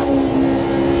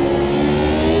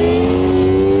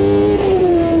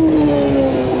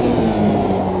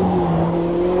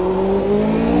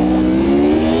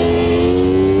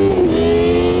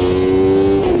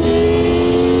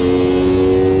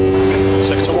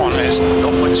 Sector 1 is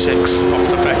 0.6 off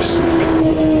the pace.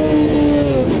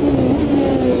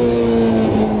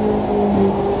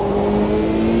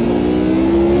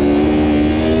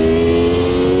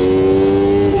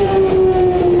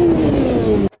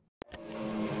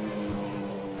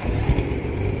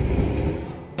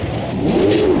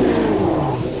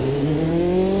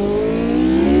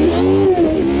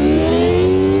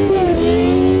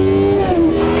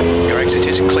 Your exit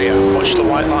is clear. Watch the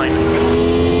white line.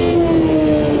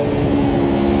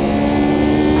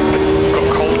 You've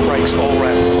got cold brakes all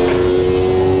round.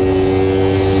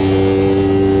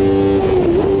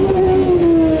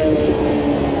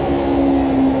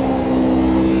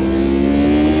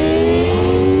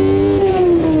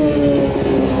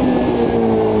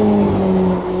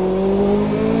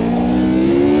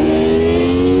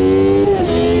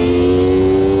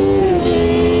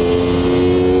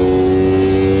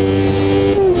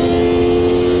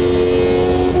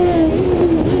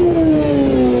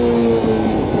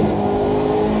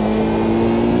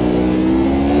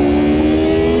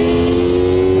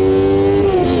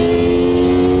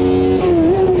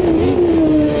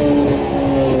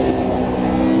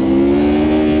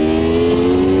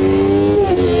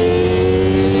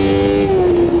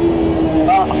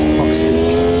 Ah, for fuck's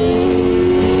sake.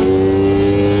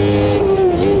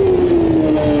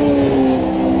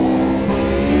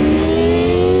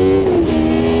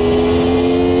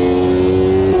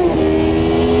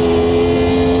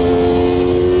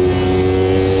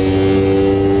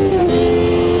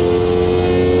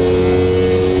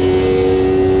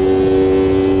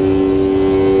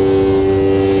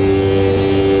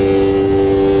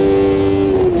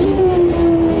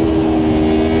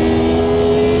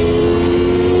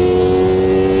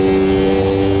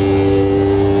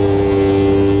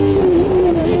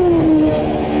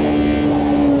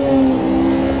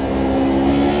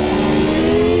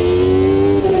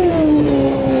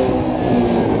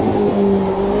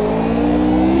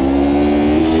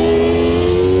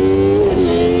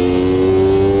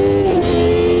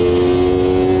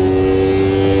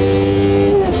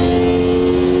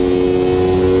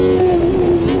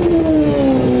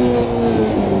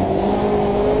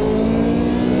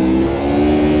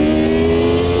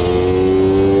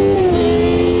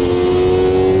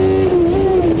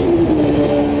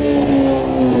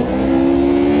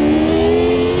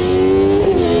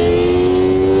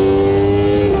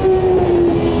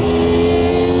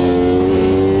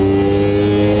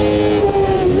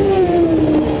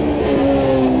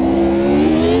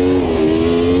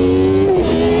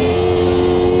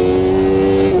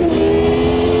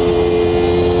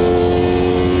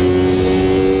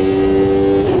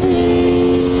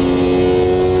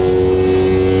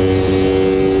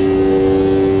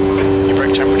 Your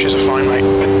brake temperatures are fine, mate.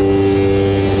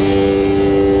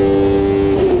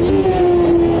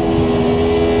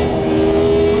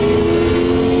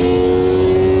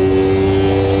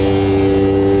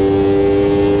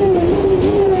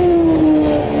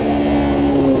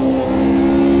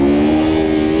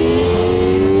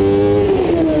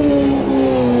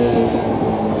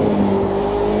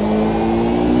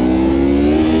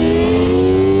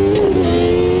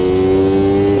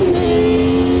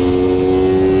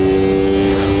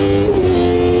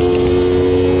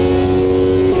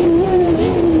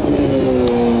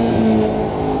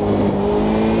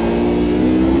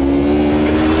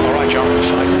 All right, John,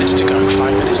 5 minutes to go,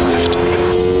 5 minutes left.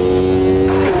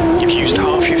 You've used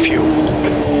half your fuel.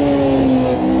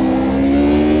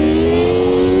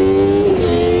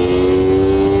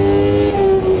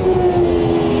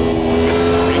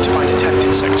 Need to find a tent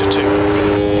in Sector 2.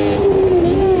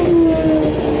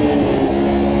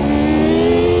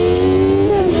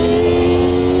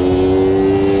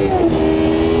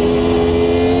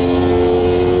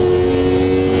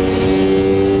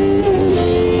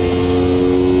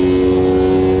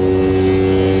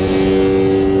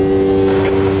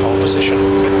 Pole position.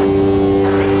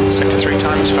 Sector 3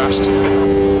 time is fast.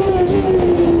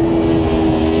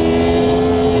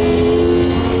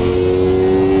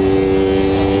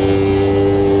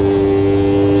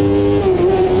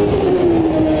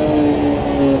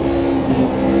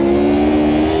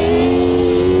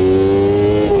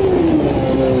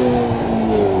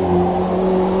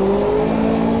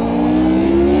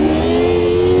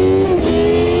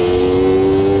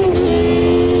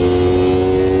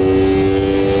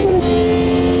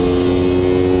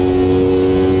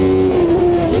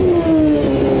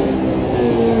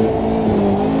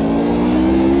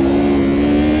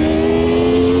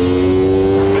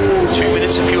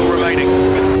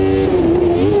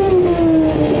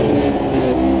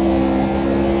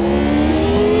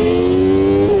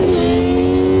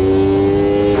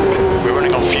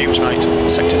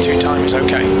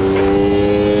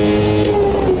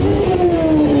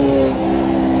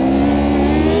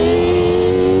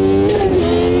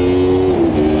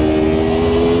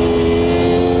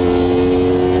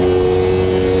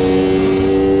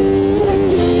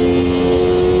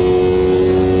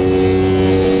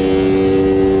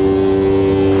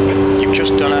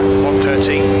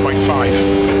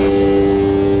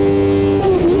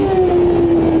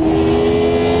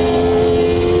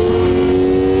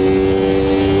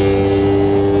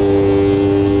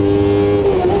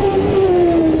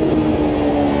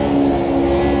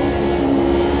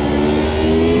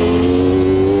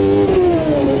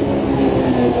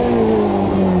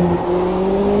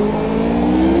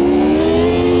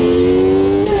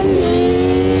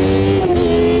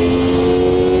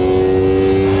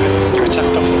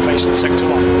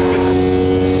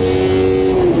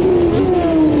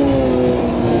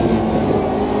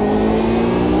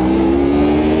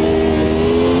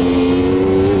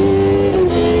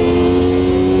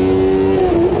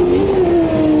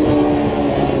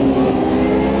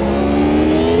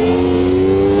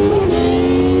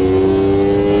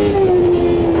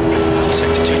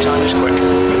 That is quick.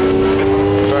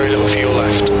 Very little fuel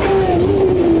left. 2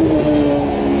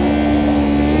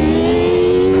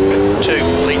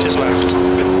 litres left.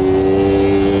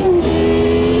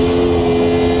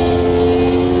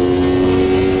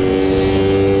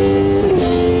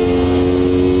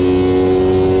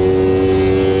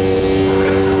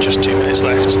 Just 2 minutes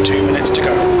left, 2 minutes to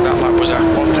go. That lap was at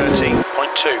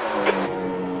 1:13.2.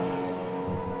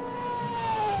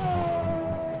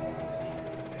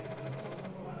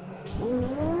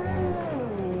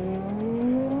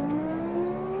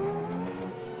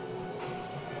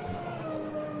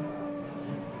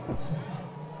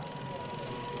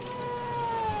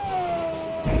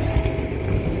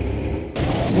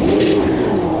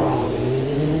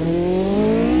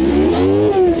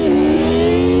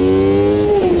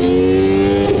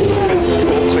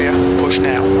 All clear, push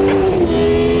now.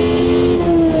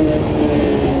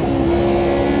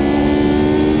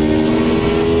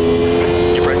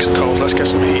 Your brakes are cold, let's get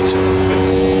some heat.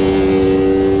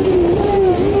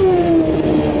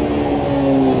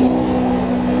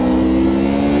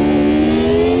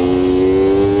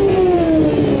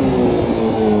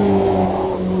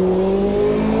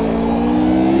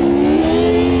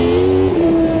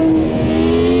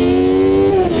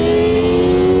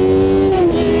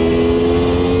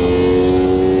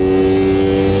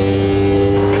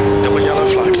 Double yellow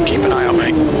flag, keep an eye on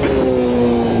me.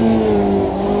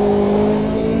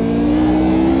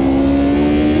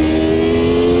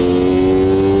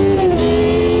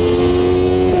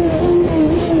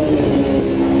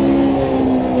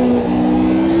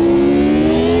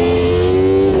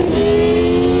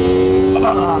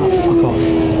 Ah, fuck off.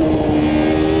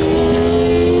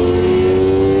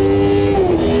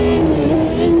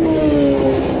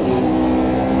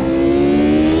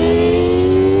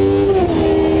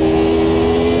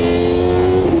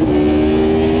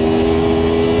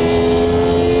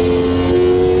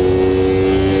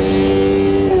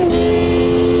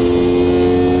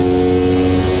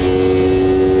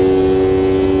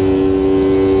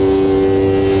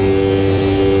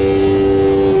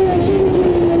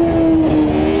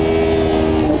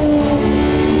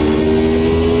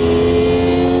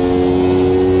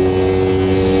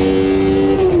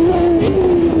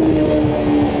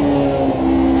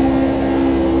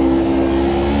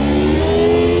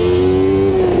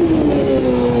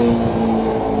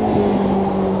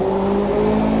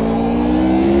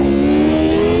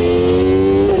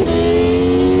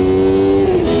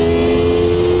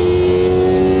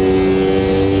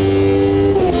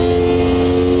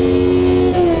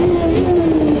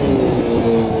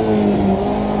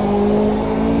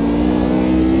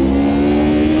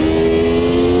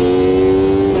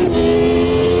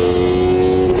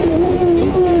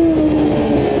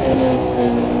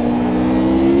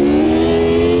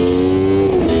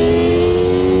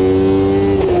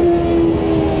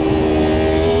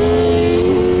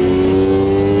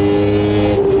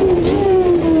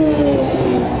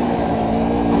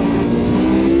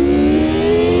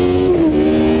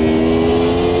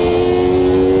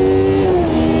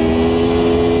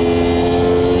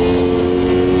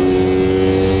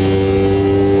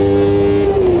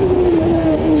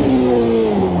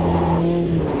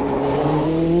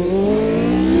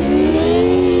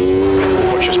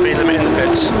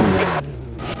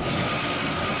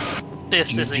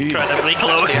 This is incredibly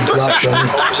close. Lap done.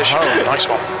 Pole position. Nice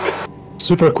one.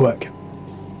 Super quick.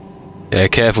 Yeah,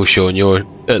 careful, Sean. You're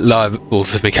liable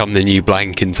to become the new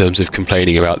blank in terms of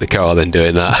complaining about the car, then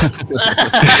doing that.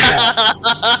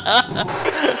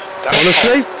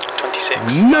 Honestly,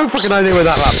 26. no fucking idea where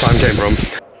that lap time came from.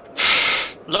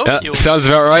 Low Yeah, fuel. sounds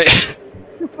about right.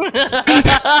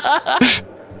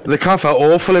 The car felt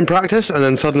awful in practice, and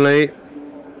then suddenly,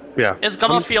 yeah. It's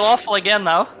gonna feel awful again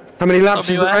now. How many laps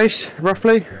is the WS? race,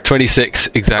 roughly? 26,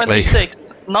 exactly. 26.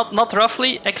 Not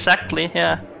roughly, exactly,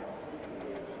 yeah.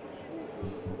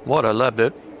 What a lap,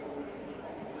 dude.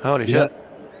 Holy Yeah. shit.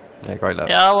 Yeah, great lap.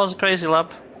 Yeah, it was a crazy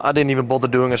lap. I didn't even bother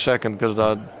doing a second because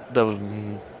that was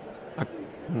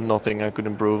nothing I could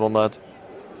improve on that.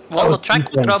 Well, was the track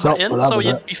would decent, rubber but in, that so was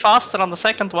you'd it. be faster on the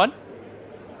second one.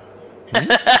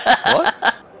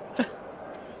 What?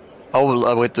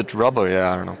 Oh, with the rubber,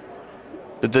 yeah, I don't know.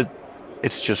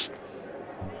 It's just...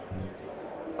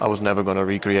 I was never gonna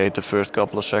recreate the first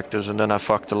couple of sectors, and then I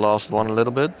fucked the last one a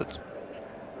little bit, but...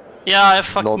 Yeah, I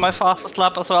fucked Not- my fastest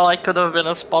lap as well. I could have been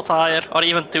a spot higher, or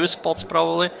even 2 spots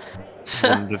probably.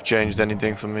 wouldn't have changed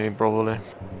anything for me, probably.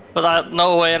 But I'm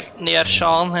nowhere near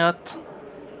Sean yet.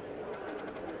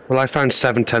 Well, I found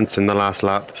 7/10 in the last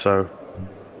lap, so...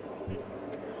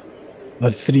 I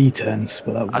had 3 10s,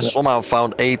 but that I was it. somehow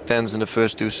found 8 10s in the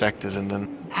first 2 sectors, and then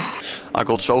I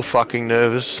got so fucking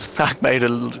nervous. I made a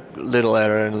little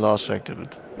error in the last sector,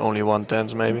 but only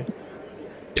 1/10 maybe.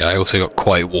 Yeah, I also got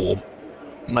quite warm.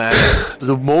 Man,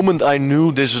 the moment I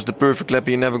knew this is the perfect lap,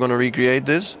 you're never gonna recreate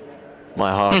this,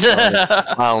 my heart started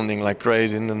pounding like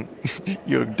crazy, and then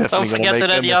you're definitely Don't gonna forget make to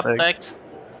that ready up mistake. next.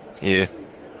 Yeah.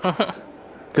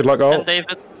 Good luck, all. And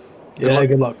David. Yeah,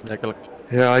 good luck.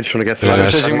 Yeah, I just want to get through Yeah, I'm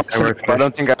this. changing my I don't setup. I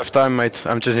don't think I have time, mate.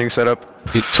 I'm changing setup.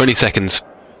 20 seconds.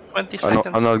 20 I'm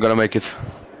seconds. not gonna make it.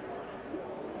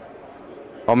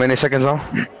 How many seconds now?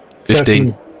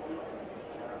 15.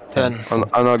 10, I'm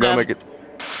not gonna 10. make it.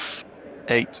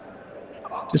 8,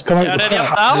 Just come out You the ready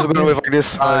start. up now? Just gonna wave like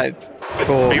this. 5.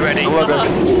 Cool. Are you ready? Good luck, guys.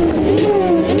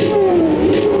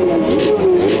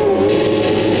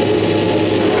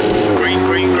 Green,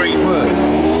 green, green.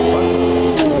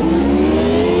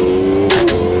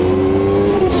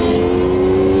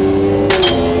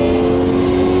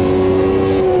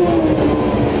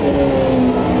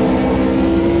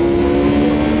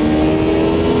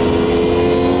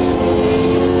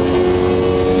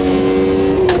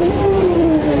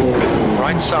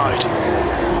 Right side.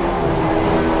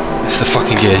 It's the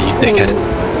fucking gear, you dickhead.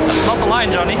 That's not the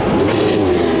line, Johnny.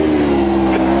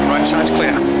 Right side's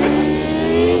clear.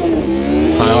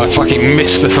 I fucking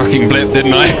missed the fucking blip,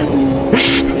 didn't I?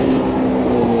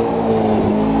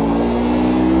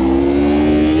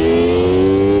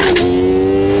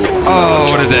 Oh,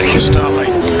 what a dick. Start, mate.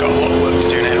 You've got a lot of work to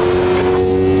do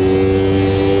now.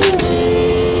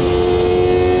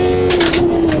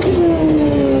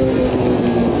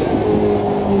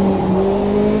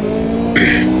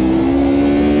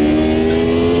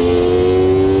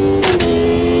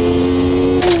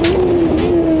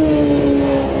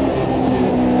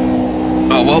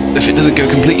 Oh well, if it doesn't go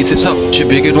completely tits up, it should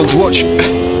be a good one to watch.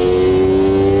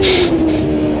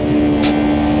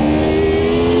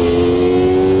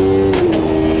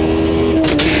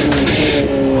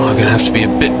 Oh, I'm gonna have to be a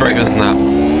bit braver than that.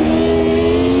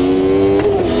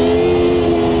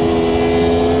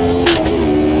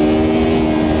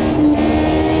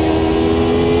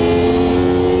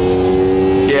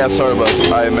 Yeah, sorry,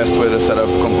 boss. I messed with the setup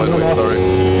completely. No. Sorry.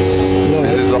 No,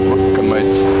 This is all broken,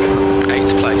 mates.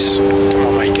 8th place. Come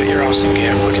on, mate. Get your ass in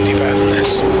gear. We can do better than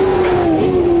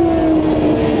this.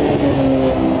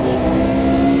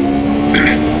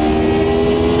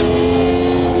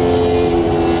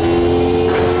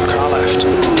 Car left.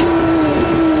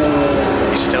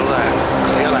 He's still there.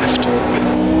 Clear left.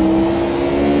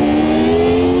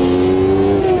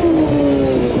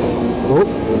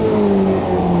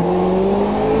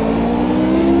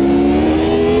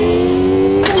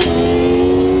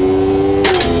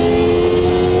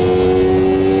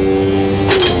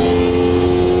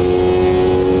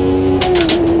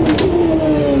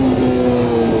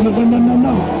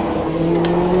 no.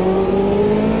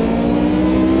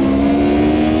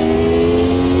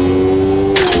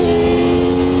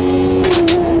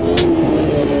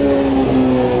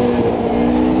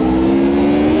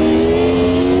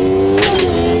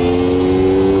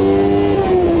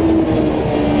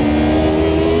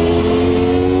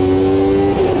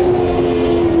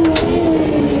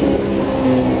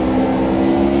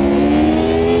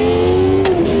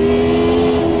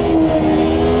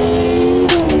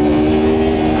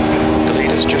 The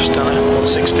leader's just done it.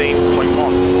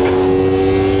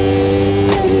 116.1.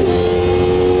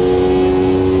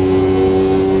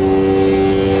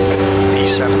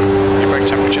 E7. Your brake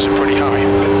temperatures are pretty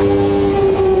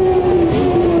high.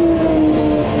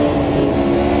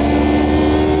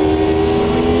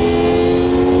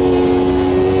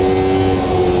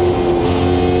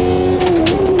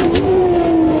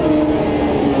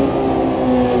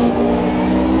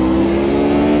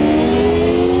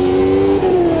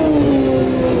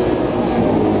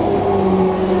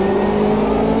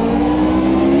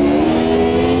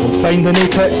 We'll find an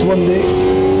apex one day.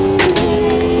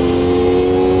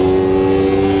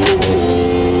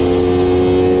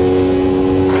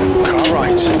 Car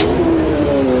right.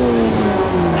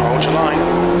 Hold your line.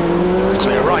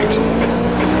 Clear right.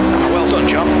 Well done,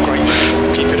 John. Great.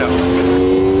 Keep it up.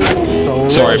 So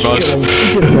Sorry, let's Buzz.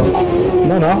 get them.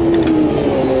 No, no.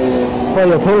 Why are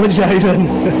you apologising?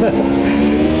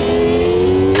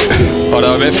 Oh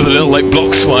no, I meant for the little like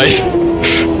block slide.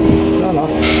 No, no.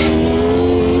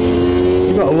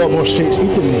 You've got a lot more straight speed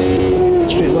than me.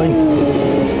 Straight line.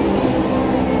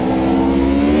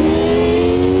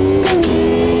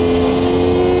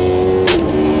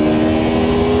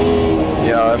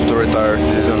 Yeah, I have to retire.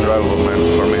 This is unrivaled, man,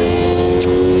 for me.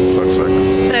 Fuck's sake.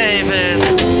 David.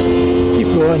 Keep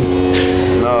going.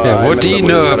 No, Yeah, I what messed do you up with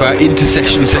know the setup. about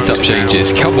intersection setup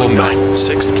changes? Come on, man.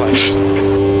 6th place.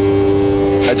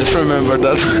 I just remembered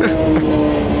that.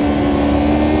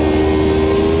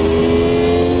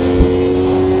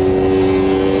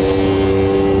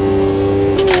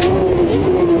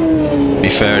 To be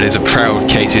fair, it is a proud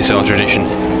KCSR tradition.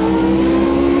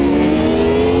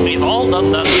 We've all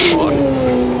done that before.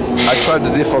 I tried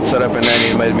the default setup and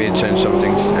then it made me change some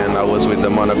things, and I was with the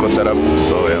Monaco setup,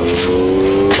 so yeah.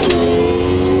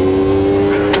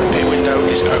 Pit window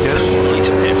is open. Need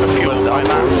to pit for fuel by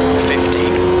lap 15.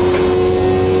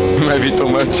 Maybe too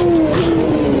much.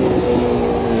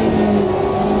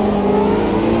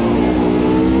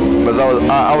 But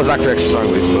I was actually extra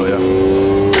strongly, so yeah.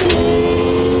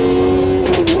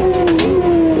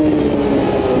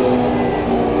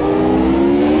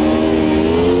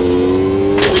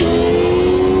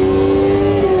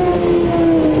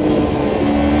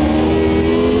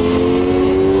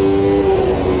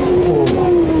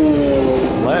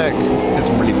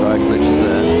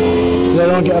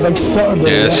 Get a big stutter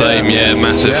there. Yeah, same, yeah,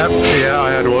 massive. Yep, yeah, I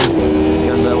had one.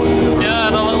 Yeah,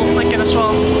 and a little thinking as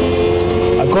well.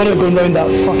 I got it going round that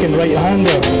fucking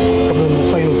right-hander coming in the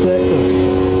final sector.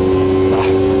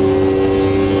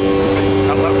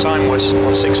 That lap time was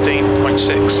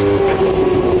 1:16.6.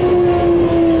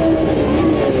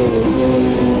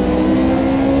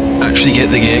 Actually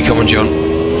get the gear, come on John.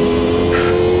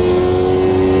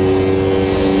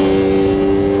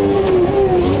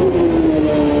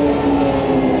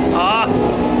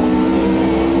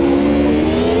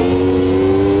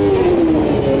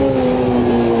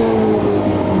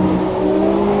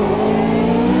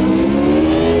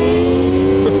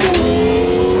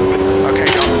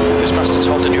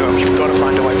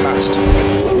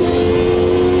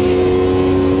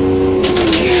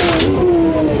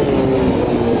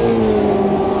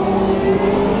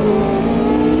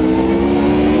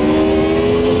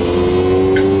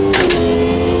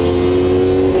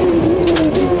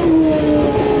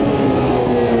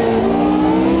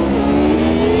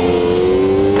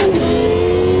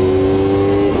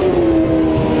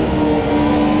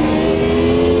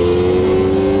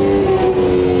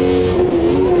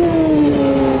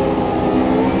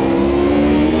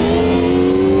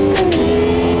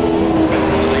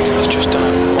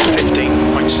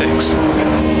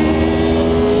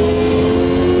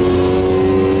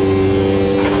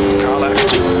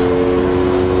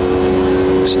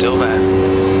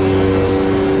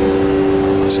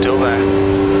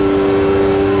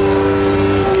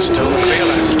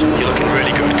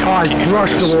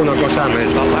 Crushed the one I got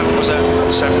damaged. That lap was at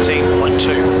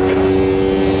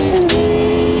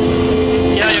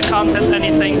 17.2. Yeah, you can't hit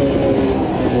anything.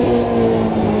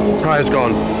 Tyre's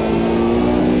gone.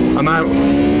 I'm out.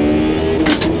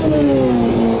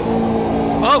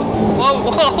 Whoa, whoa,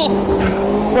 whoa!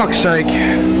 Fuck's sake.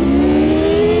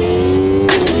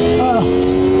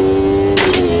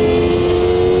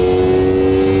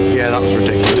 Yeah, that was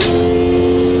ridiculous.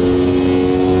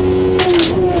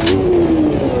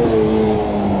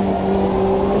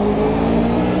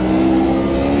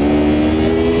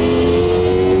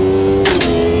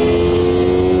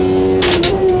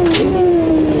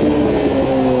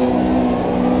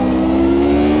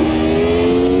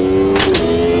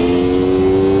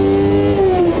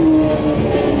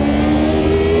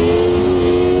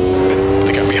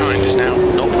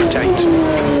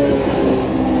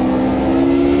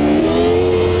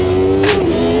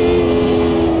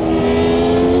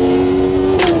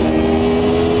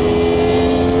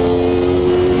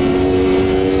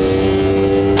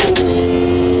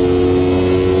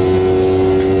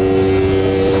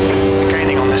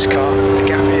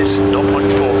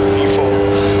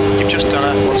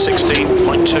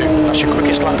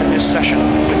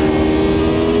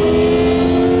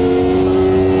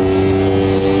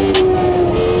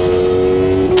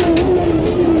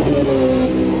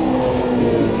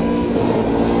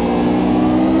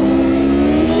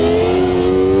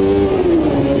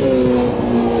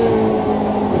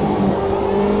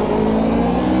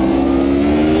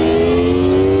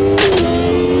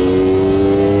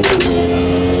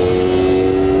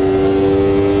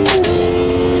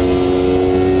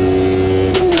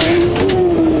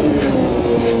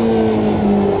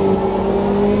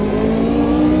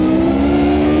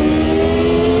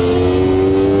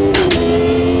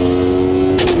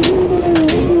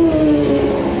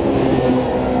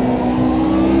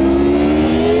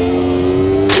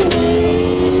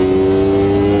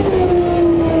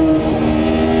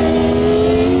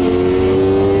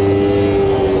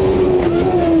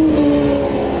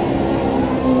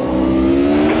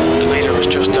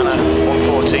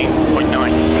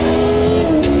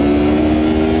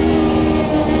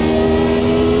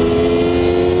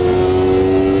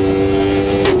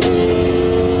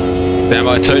 Damn,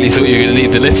 I totally thought you were going to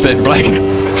need the lift then, Blake.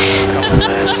 Second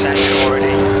already.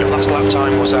 Your last lap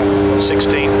time was at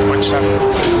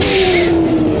 16.7.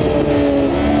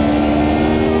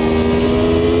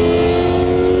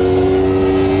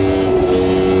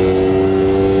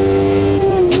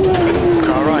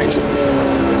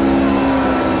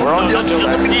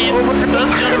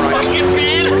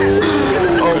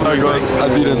 Oh my god, I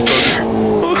didn't talk.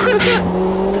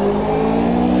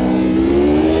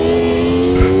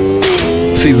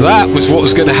 See, that was what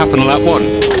was going to happen on lap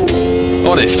 1.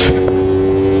 Honest.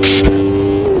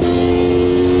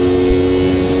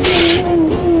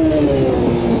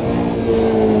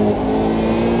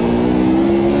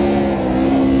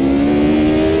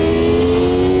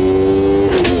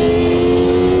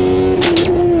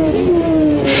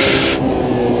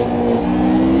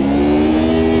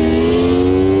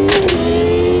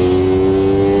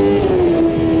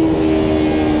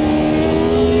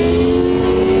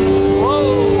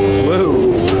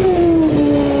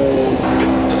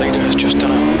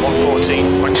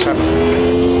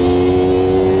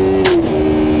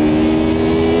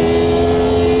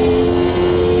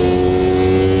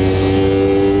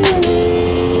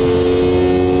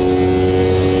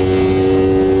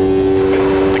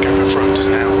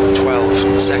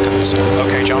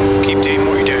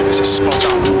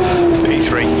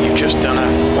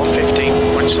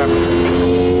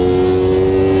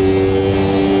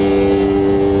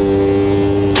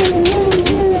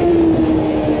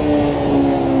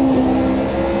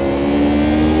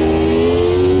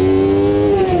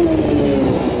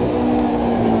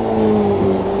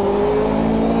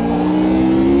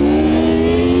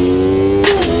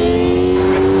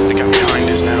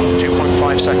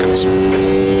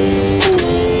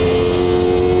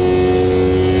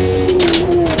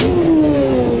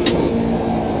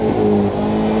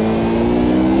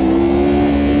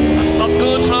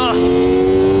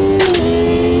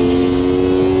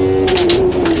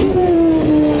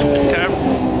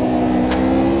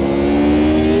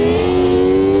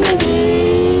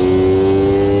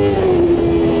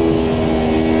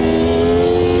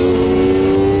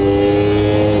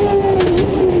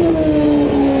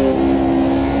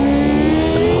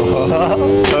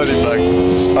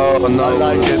 Oh no. I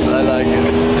like it, I like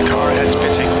it. The car ahead's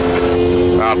pitting.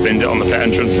 I binned it on the pit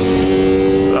entrance.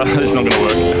 It's not going to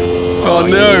work. Oh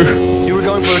no! You were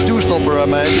going for a two-stopper,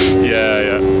 mate.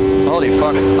 Yeah. Holy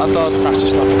fuck, I thought That's the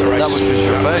fastest lap of the race. that was just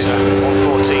your pace.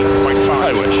 114.5.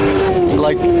 I wish.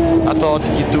 Like, I thought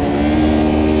you took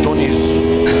Tony's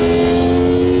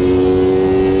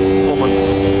comment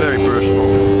very personal.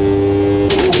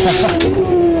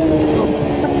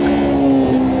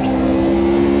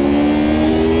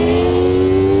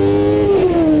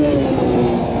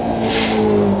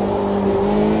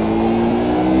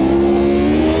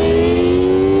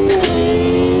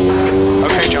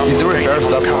 Okay, John. Is the reverse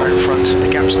lap car in front. The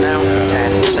gap's now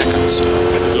 10 seconds.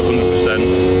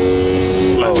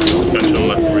 100%. Left suspension,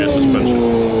 left rear suspension.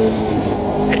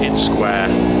 Hit it square.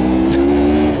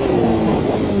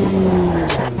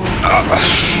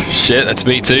 Shit, that's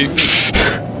me too.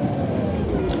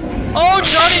 Oh,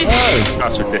 Johnny!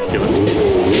 That's ridiculous.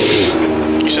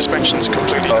 Your suspension's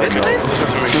completely crooked. There's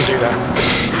nothing we can do there.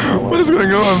 What is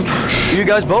going on? You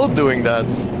guys both doing that?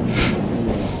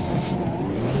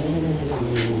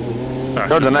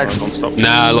 You're the next. Non-stop.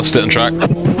 Nah, I lost it on track. Your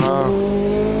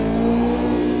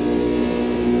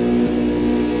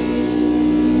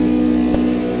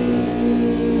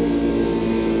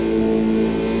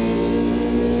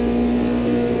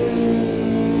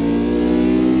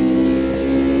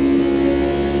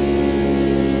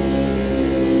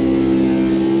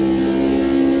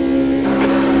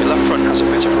left front has a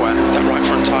bit of wear. That right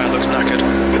front tyre looks knackered.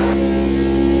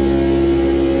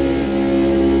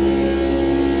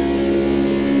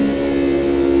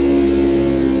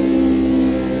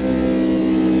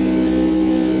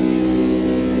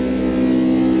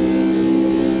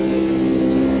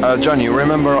 Johnny,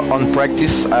 remember on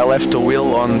practice I left a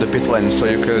wheel on the pit lane so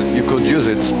you could use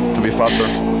it to be faster.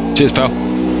 Cheers, pal.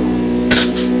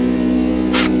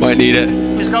 Might need it.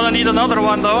 He's gonna need another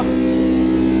one though.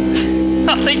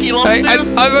 I think he lost Hey,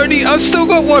 two. I've still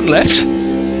got one left.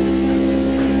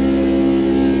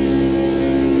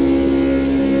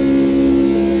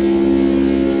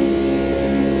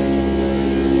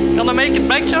 Gonna make it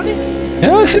back, Johnny?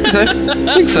 Yeah, I think so.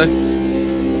 I think so.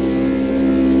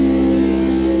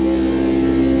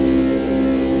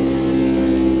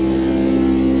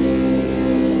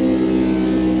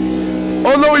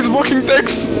 Oh no, he's blocking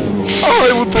text! Oh,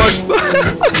 I would like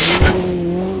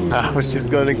I was just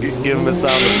gonna give him a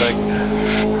sound effect.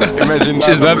 Imagine that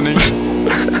Cheers, man. happening.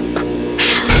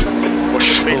 What's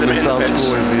your Speed limit in the sounds pits.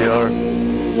 cool in VR.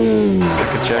 I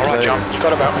can check Alright, later. John, you've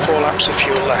got about 4 laps of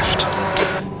fuel left.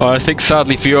 Oh, I think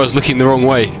sadly for you, I was looking the wrong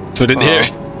way, so I didn't hear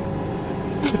it.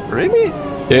 Really?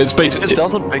 Yeah, it's It basically. just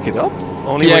doesn't pick it up?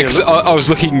 Only Yeah, when you because look? I was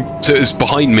looking, so it was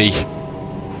behind me.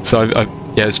 So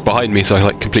yeah, it's behind me, so I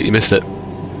like completely missed it.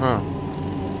 Huh.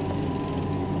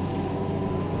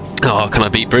 Oh, can I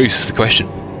beat Bruce? Is the question.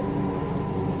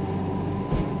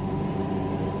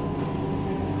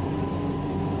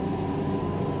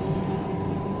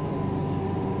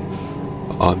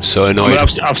 I'm so I annoyed. mean,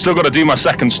 I've still got to do my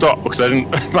second stop because I didn't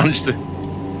manage to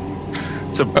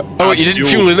Oh, you didn't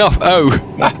fuel enough. Oh.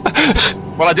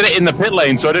 Well, I did it in the pit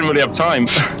lane, so I didn't really have time.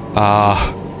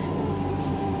 Ah.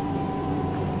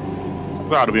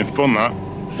 That would have been fun, that.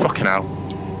 Fucking hell.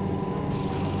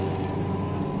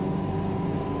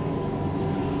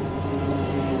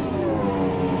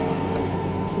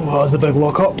 Well, that was a big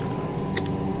lock up.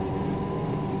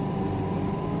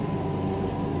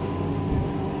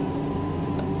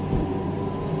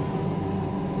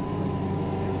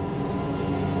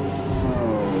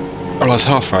 Well, I was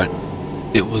half right.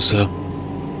 It was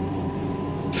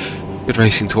good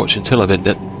racing to watch until I binned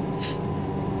it.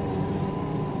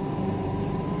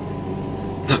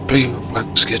 That blue and black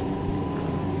was good.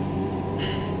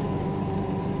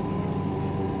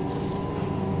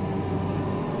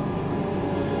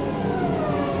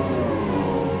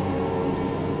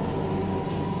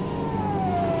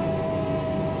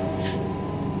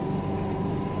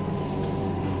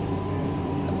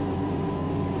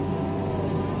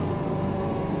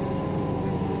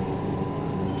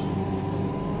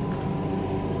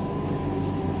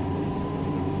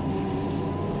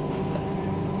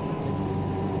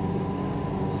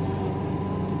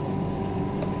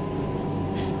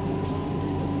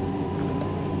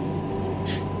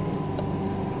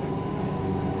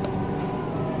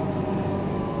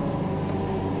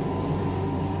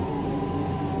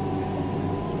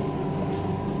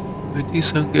 They do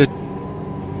sound good.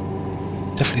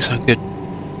 Definitely sound good.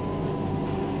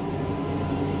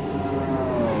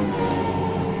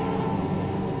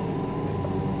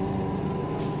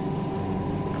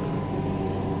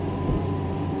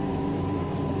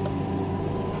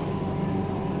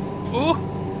 Oh.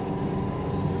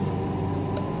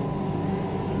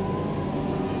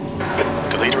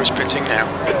 The leader is pitting now.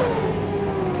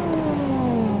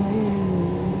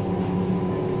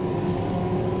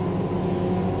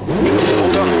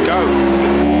 Hold on, go.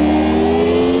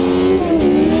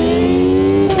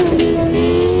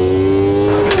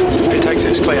 Pit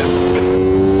exit is clear.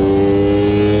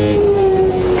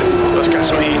 Let's get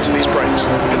some heat into these brakes.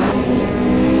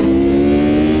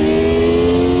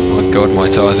 My god, my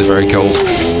tyres are very cold.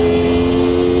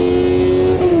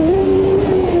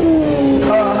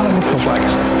 The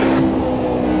flags.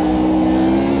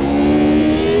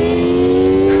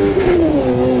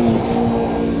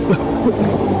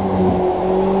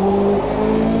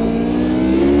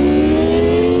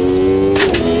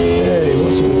 Hey,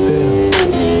 what's the repair?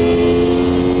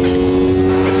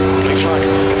 Blue flag.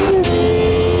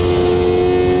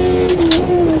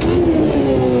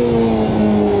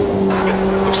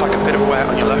 Looks like a bit of wear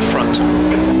on your left front.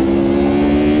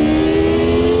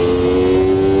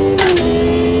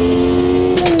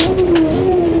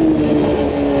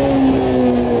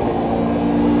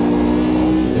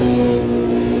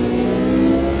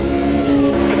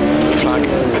 Blue flag.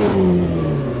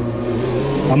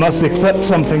 I must have clipped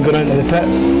something going into the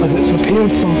pits, because it's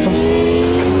repaired something.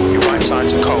 Your right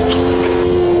sides are cold.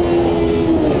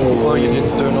 Well, you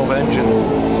didn't turn off engine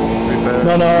repair.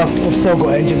 No, I've still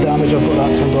got engine damage, I've got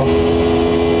that turned off.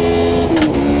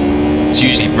 It's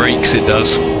usually brakes it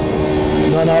does.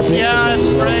 No, brakes. Yeah, it's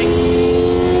brakes.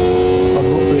 I've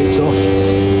got brakes off.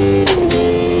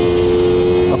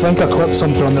 I think I clipped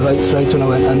something on the right side when I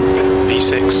went in.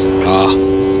 V6. Ah.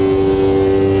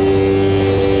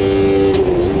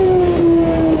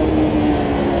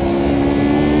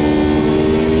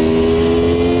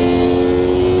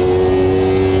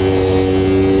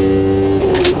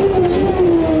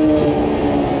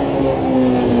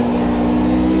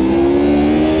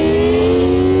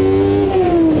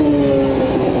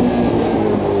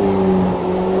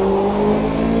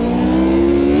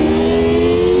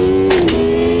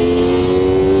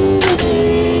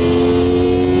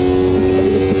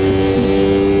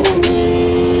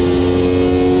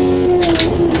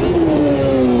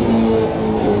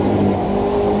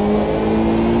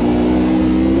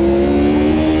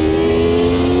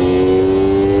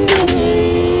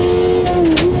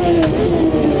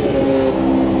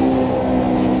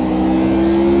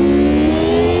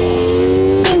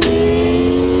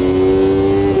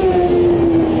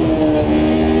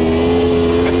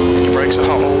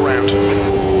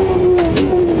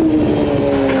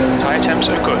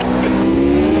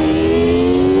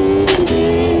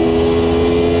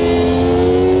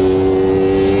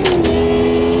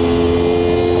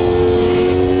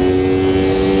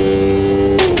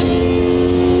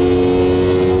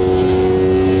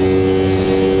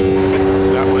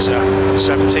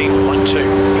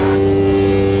 17.2.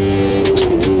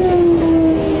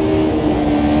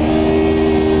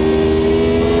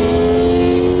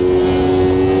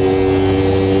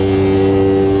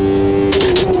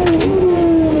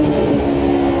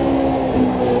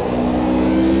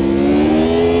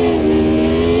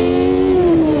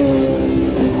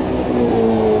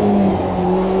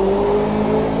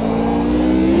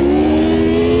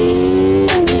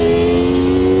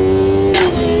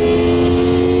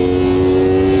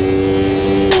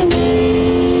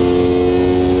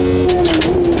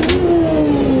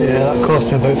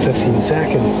 Cost me about 15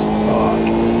 seconds.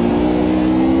 Fuck.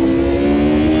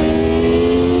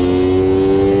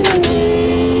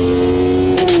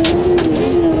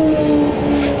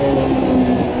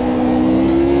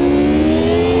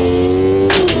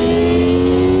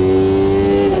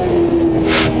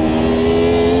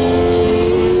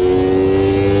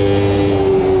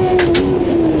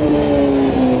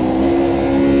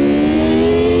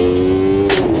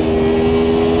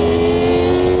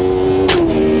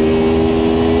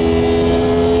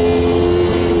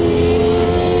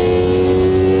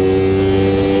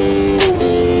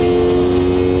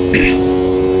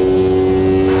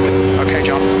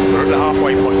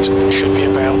 Should be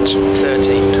about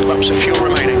 13 laps of fuel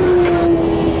remaining.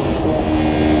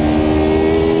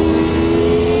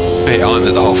 Hey, I'm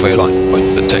at the halfway line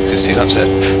point, but Texas 2 laps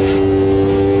ahead.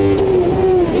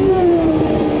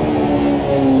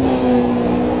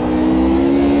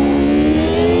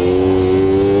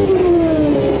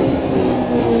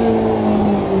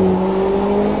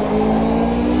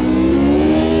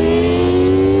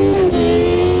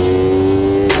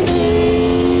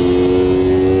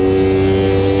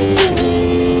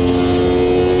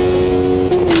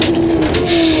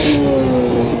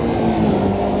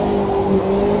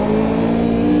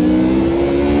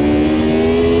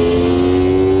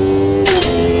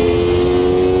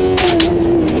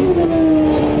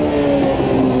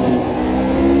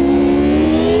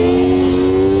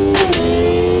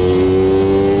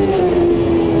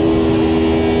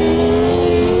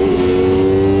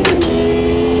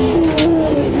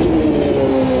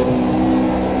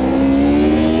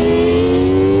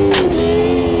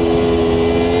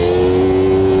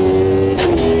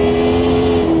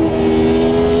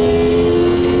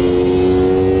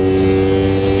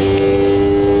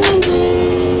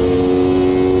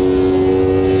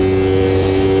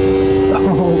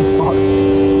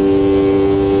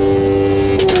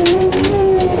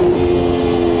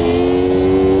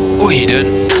 What are you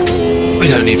doing? We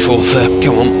don't need fourth there,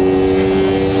 come on.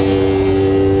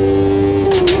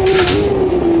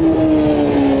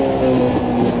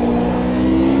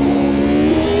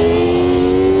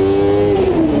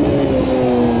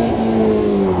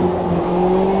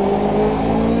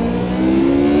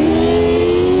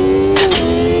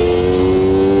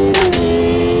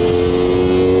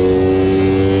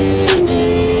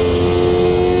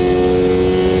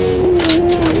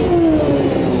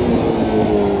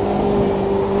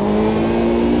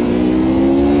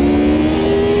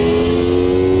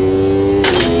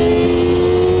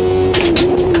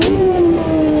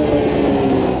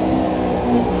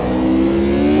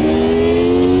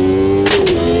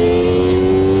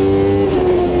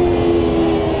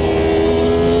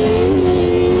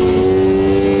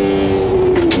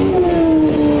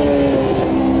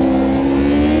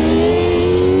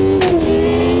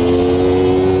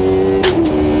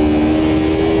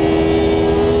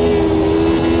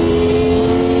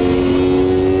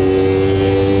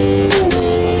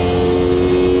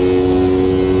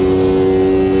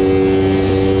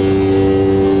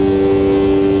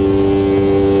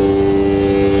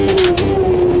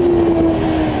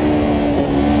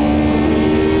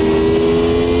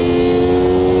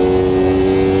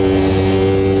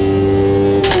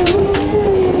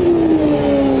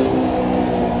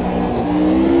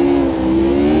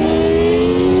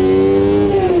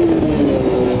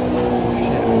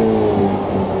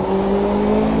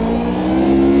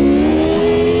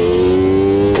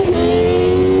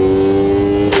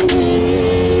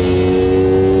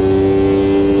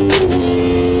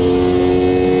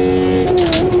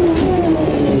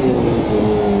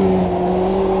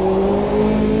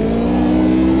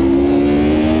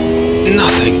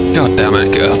 Nothing. God damn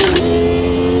it, girl.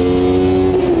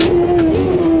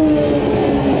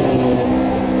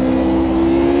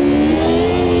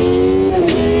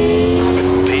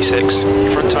 P6.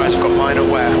 Your front tyres have got minor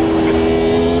wear.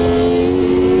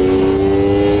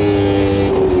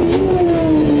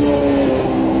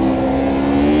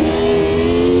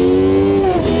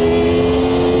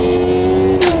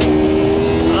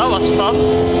 That was fun.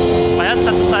 My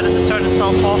headset decided to turn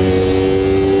itself off.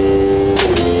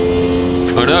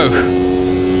 Oh no.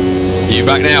 You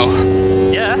back now?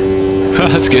 Yeah.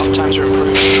 That's good. Times are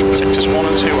improved. Sectors 1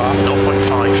 and 2 are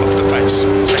 0.5 off the pace.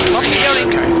 Sector Not 3 is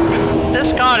feeling. okay.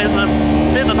 This car is a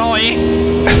bit annoying.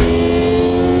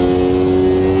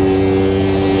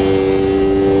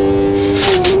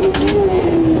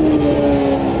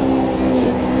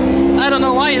 I don't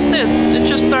know why it did. It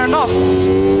just turned off.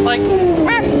 Like,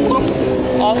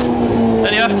 bloop, off.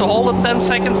 Then you have to hold it 10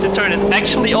 seconds to turn it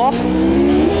actually off.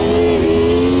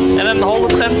 And then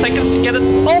hold it 10 seconds to get it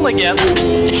on again.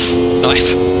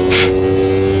 Nice.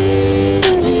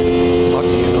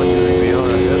 Lucky you're not using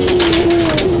VR, I guess.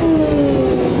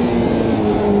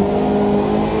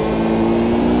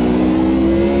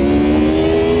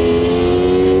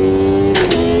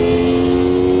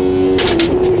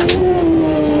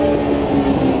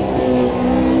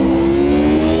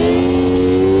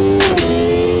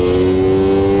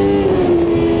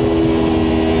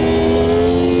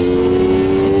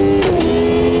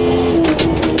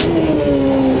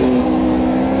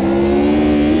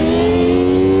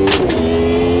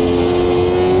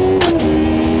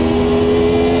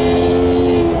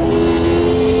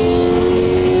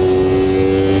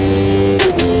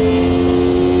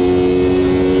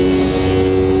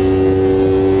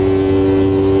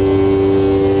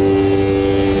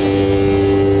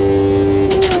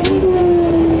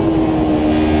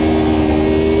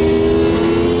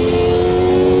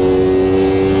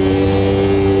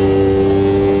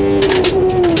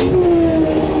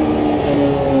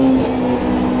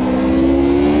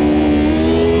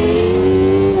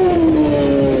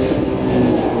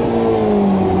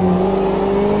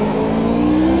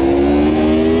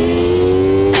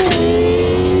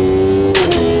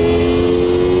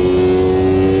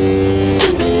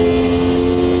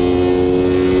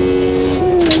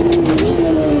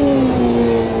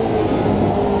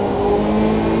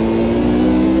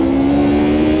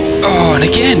 And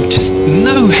again, just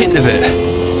no hit of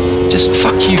it. Just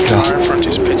fuck you, car. Car in front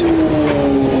is pitting.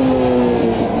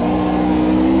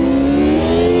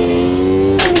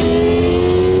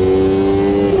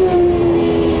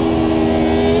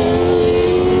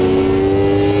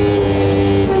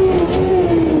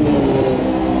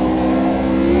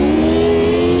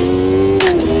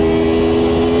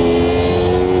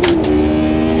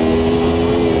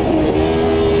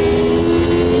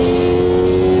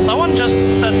 Someone just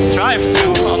said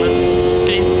drive-through on the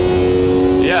screen.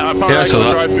 Yeah, apparently Yeah, I saw I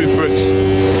that. drive through for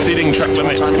exceeding track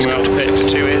limits coming out of Sector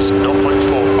pits. 2 is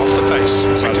 0.4 off the pace.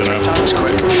 Sector 3 time is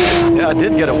quick. Yeah, I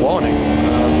did get a warning.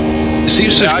 It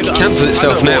seems to have cancelled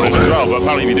itself I now. got a warning as well, but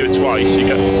apparently if you do it twice, you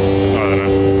get, I don't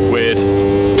know, weird.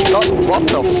 Oh, what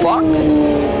the fuck? I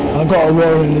got a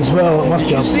warning as well. It must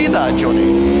Did be. you see that,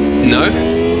 Johnny? No?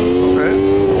 Okay.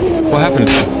 What happened?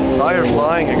 Tire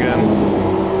flying again.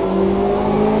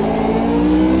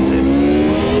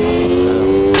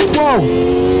 Whoa!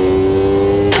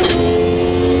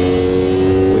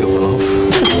 Wheel fell off.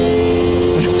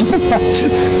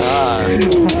 Ah. I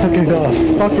fucking got a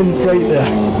fucking freight there.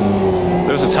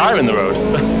 There was a tyre in the road.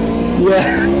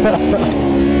 Yeah.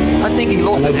 I think he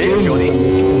lost And I it here, joined Johnny. in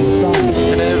the sand.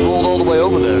 And then it rolled all the way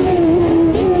over there.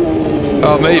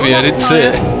 Oh, maybe, I didn't see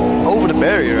it. Over the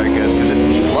barrier, I guess, because it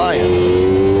was flying.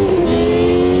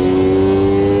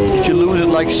 Did you lose it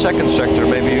like second sector,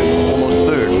 maybe almost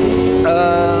third?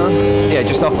 Yeah,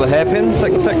 just off the hairpin,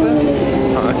 second sector.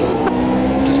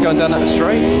 Just going down that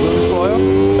straight, will this fly off?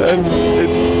 And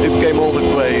it came all the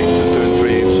way to turn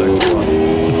 3 in sector 1.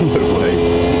 No way.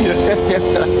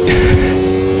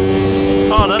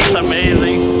 Oh, that's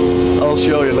amazing. I'll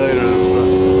show you later.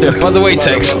 Yeah, by the way,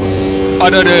 Tex, I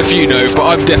don't know if you know, but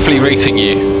I'm definitely racing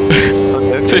you.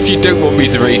 Okay. So if you don't want me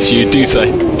to race you, do so.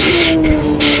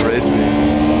 Raise me.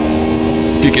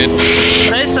 You're good.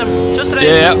 Race him. Just race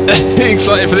him. Yeah,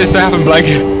 excited for this to happen, Blank.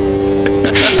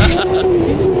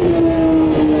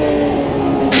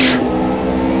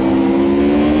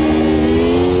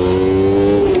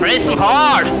 Race him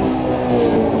hard.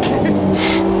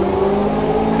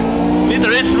 Need to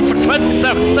race him for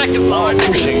 27 seconds hard.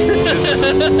 Pushing.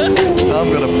 I'm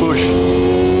gonna push.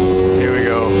 Here we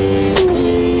go.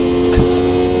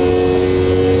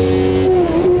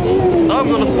 No, I'm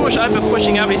gonna push. I've been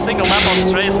pushing every single lap on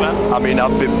this race, man. I mean,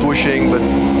 I've been pushing, but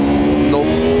not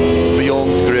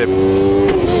beyond grip.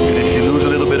 And if you lose a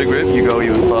little bit of grip, you go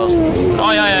even faster.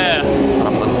 Oh, yeah.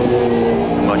 I'm not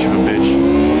much of a bitch.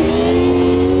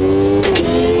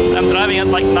 I'm driving at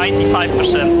like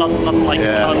 95%, not like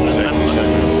Yeah, 100%.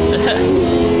 exactly.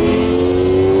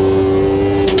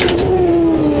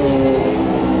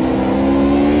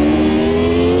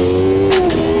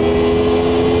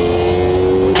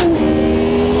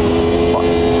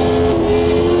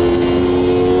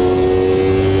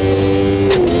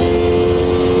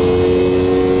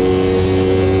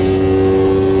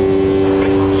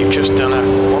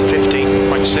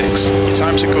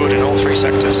 good in all 3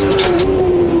 sectors.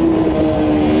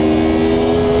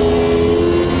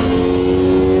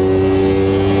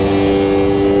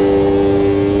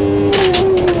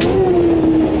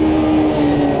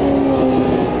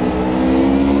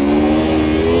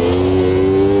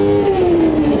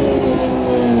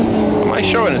 Am I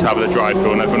showing us having a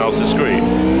drive-through on everyone else's screen?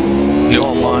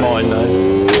 Not mine, no.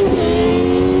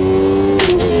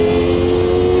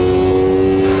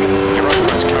 Your right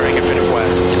front's carrying a bit of wear.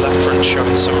 Your left front's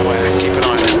showing some wear. Keep an eye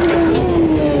on it.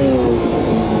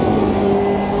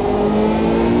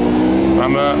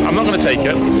 I'm not going to take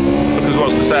it, because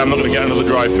what's to say I'm not going to get another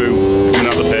drive-through coming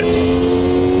out of the pits.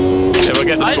 If I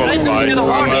get disqualified,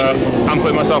 I'm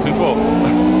putting myself in 4th.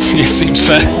 It seems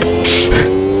fair.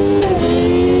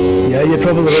 Yeah, you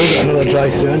probably will get another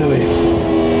drive-through anyway.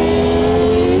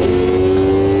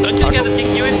 Don't you get a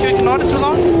DQ if you ignore it too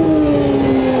long?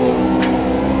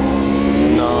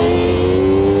 No.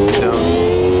 No.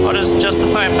 Or is it just a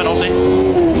time penalty? I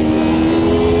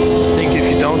think if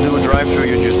you don't do a drive-through,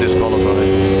 you're just disqualified.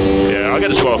 Yeah, I'll get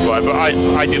disqualified, but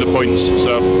I do the points,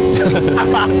 so...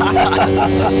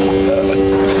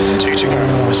 2 to go.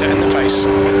 Was it in the face?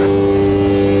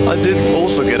 I did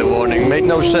also get a warning. Made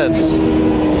no sense.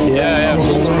 Yeah, I was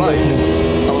on the right.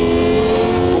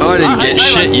 I didn't get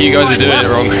shit, you guys are doing it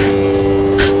wrong.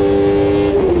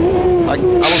 I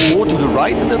was more to the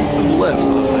right than to the left, I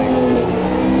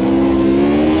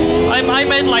think. I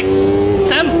made like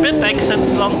 10 pit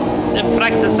exits in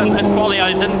practice and quali.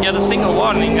 I didn't get a single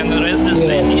warning, and the rest is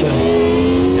lazy.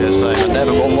 Yes, I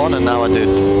never got one, and now I did.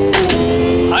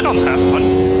 I don't have one.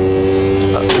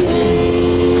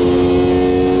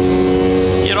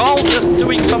 You're all just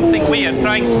doing something weird,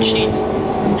 trying to cheat.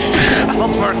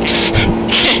 Not working.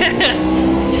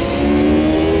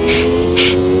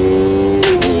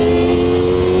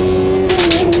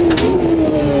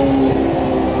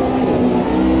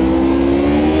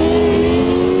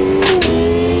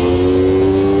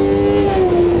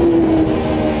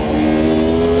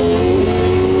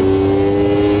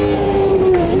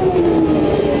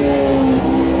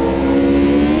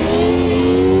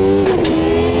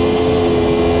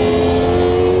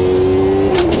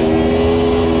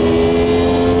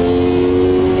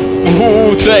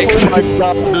 Ooh, text. Oh my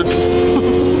god.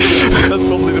 That's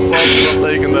probably the fastest I've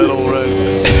taken that whole race.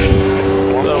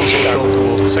 That was so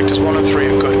comfortable. Sectors 1 and 3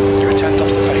 are good. You're a 10th off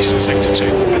the pace in sector 2.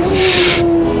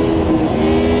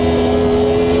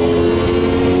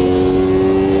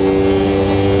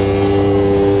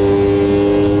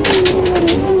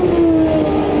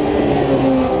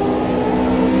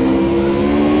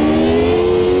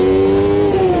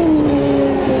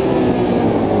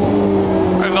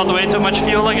 I've got way too much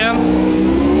fuel again.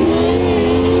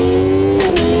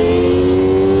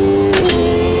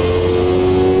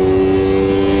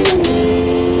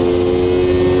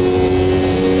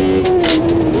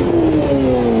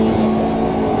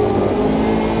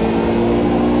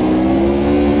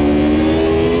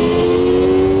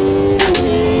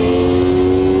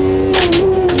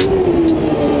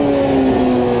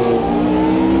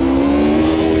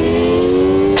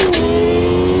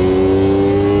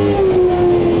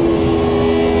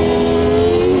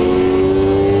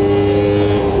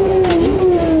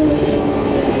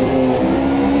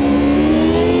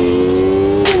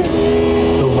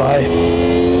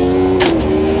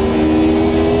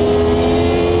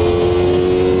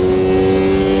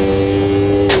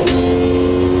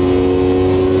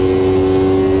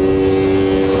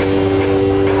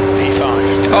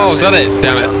 Oh, is that it?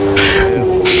 Damn it.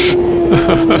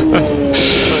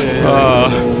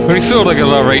 We sort of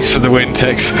got a race for the win,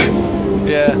 Tex.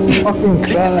 Yeah. Fucking Did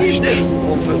you crash. see this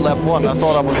on lap 1? I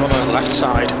thought I was gonna... Left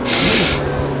side.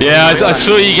 Yeah, I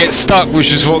saw you get stuck,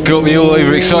 which is what got me all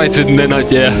over excited, and then I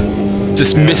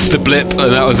just missed the blip,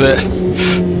 and that was it.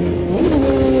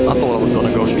 I thought I was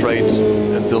gonna go straight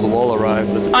until the wall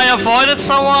arrived, but... I avoided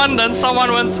someone, then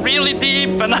someone went really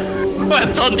deep, and I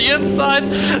went on the inside.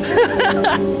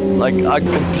 Like, I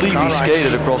completely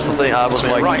skated across the thing. I was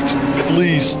like,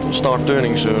 please start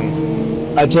turning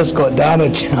soon. I just got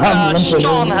damaged.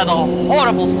 Sean had a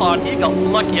horrible start. He got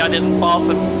lucky I didn't pass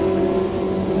him.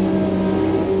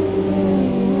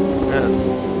 Yeah.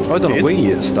 I done a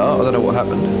wheelie at the start. I don't know what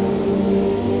happened.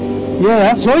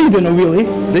 Yeah, I saw you doing a wheelie.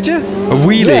 Did you? A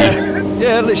wheelie?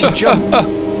 Yeah, I literally jumped.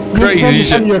 Crazy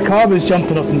shit. And your car was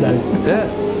jumping up and down. Yeah.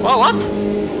 Well, what?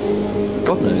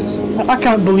 God knows. I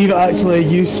can't believe it actually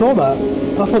you saw that.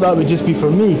 I thought that would just be for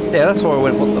me. Yeah, that's why I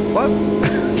went, what the fuck?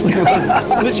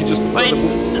 Literally just Wait,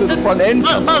 the front end.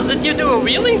 Buzz, did you do a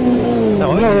wheelie?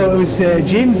 No, it was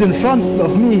James in front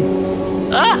of me.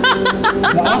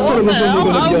 But I thought it was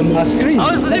only going to be on my screen.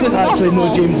 How is it I didn't even actually know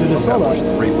possible? James would have saw that.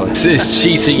 This is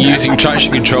cheating using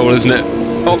traction control, isn't it?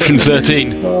 Option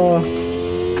 13.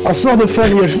 I saw the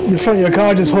front of your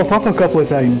car just hop up a couple of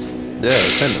times. Yeah,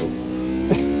 Pendle.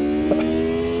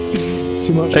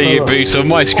 Too much There you go, power. Bruce. On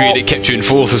my screen, it kept you in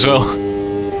fourth as well.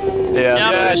 Yeah.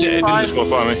 Yeah, it didn't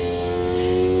disqualify me.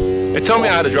 It told me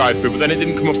I had a drive through, but then it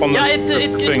didn't come up on Yeah, the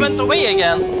it thing. went away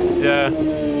again. Yeah.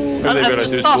 I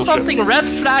just saw something red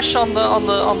flash on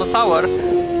the tower.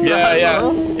 Yeah.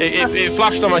 It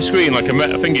flashed on my screen like a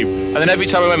thingy, and then every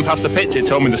time I went past the pits, it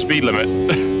told me the speed limit.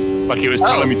 Like it was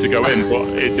telling me to go in, but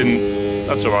it didn't.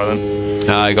 That's alright then.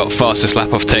 I got fastest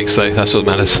lap off text, though. That's what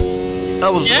matters.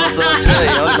 That was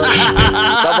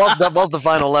what that was the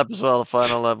final lap as well. The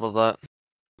final lap was that.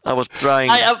 I was trying.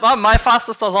 My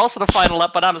fastest was also the final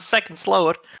lap, but I'm a second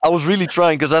slower. I was really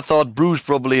trying because I thought Bruce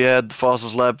probably had the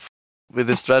fastest lap with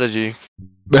his strategy.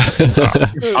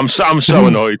 I'm so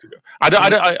annoyed.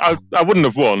 I wouldn't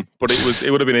have won, but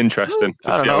it would have been interesting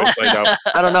to see how it played out.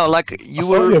 I don't know. Like you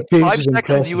were 5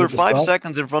 seconds. You were 5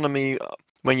 seconds in front of me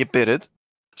when you pitted.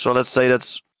 So let's say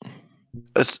that's.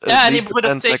 And it would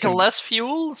have taken less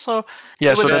fuel, so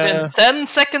yeah, it would have been 10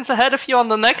 seconds ahead of you on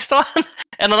the next one,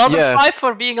 and another 5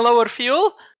 for being lower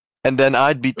fuel. And then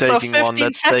I'd be taking so one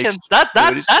that seconds.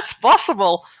 takes. That's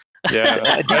possible. Yeah.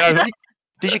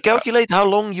 Did you calculate how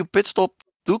long your pit stop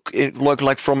took?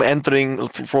 Like from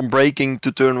braking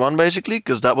to turn 1, basically,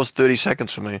 because that was 30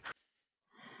 seconds for me.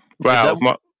 Well,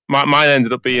 mine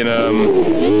ended up being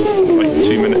like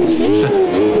 2 minutes.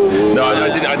 No,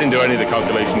 I didn't do any of the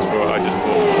calculations, but I just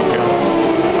thought, okay,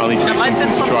 I'll need to do something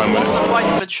to try and win it. Also quite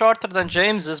a bit shorter than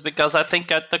James's because I think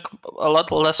I took a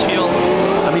lot less fuel.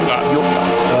 I mean, I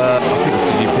think it's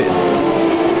because you pitted.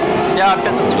 Yeah, I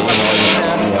pitted 3.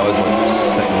 Yeah, I was like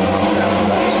second and a half down on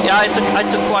that. Yeah, I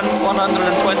took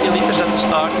 120 liters at the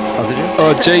start. Oh, did you?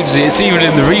 Oh, Jamesy, it's even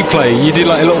in the replay. You did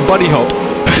like a little bunny hop.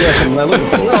 Yeah, something like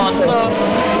that. No.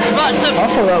 But I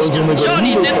thought that was only got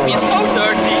Johnny windows did on me it. so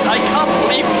dirty. I can't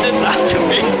believe he did that to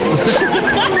me.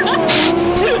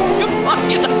 You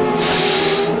fucking.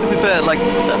 To be fair, like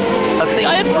I think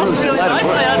I had Bruce really might have nice.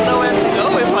 I worked. had nowhere to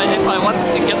go. If I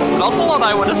wanted to get the throttle on,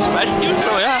 I would have smashed you.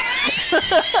 So yeah.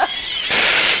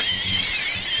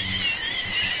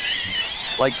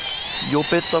 Like your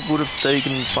pit stop would have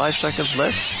taken 5 seconds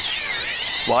less.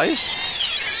 Twice.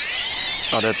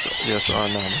 Oh, that's yes. Oh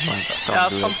no, never mind. I can't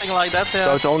Yeah, do something it. like that.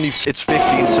 Yeah. So it's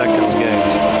 15 seconds gained,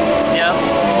 Yes.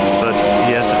 but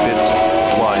he has to pit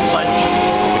twice,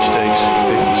 which takes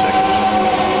 50 seconds,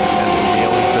 and for me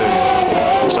only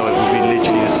 30. So it would be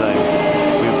literally the same.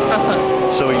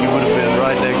 So you would have been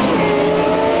right next to me.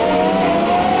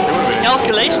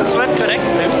 Calculations were correct.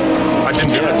 I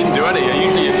didn't do any.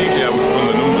 Usually I would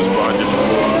run the numbers, but I just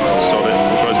saw it.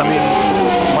 I mean,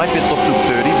 my pit stop took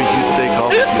 30, but you take half.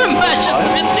 Imagine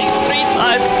pitting 3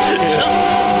 times, just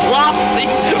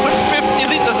blasting with 50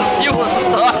 liters of fuel at the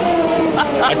start.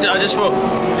 I just thought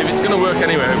if it's gonna work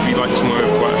anyway, it'd be like somewhere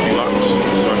with quite a few laps,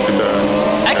 so I could.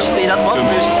 Actually, that was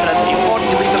Bruce's strategy, 40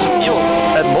 liters of fuel.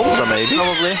 At Monza, maybe.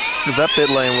 Probably. Because that pit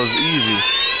lane was easy.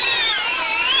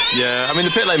 Yeah, I mean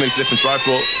the pit lane makes a difference, but I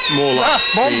thought more laps.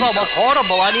 Monza was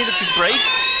horrible. I needed to brake.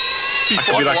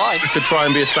 I could try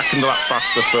and be a second lap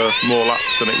faster for more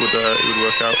laps, and it would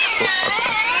work out. But I don't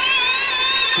know.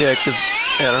 Yeah, because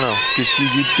I don't know, because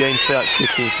you'd gain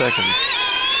 15 seconds,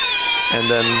 and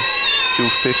then do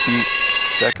 50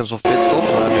 seconds of pit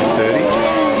stops, and I did 30.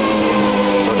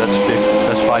 So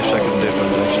that's 5 second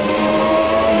difference actually.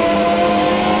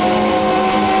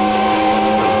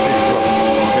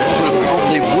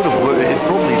 It would have worked. It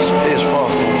probably is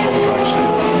fast on some tracks too.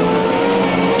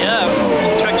 Yeah,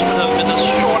 tracks with a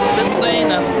short pit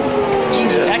lane and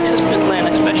easy access pit lane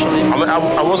especially. I mean,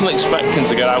 I wasn't expecting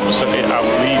to get out leave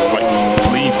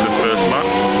the first lap.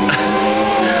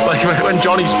 Like when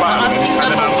Johnny spat, I think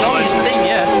that was Johnny's thing,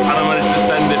 yeah. and I managed to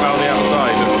send it around the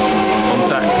outside on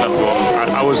text. I thought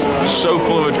I was so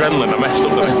full of adrenaline, I messed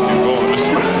up the next 2 corners.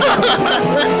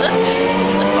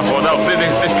 I thought, no,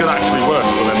 this could actually work,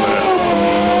 but then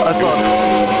I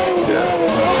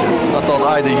thought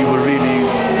either you really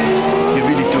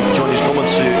took Johnny's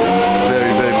comments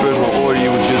very, very personal, or you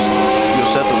would just your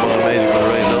setup was amazing for the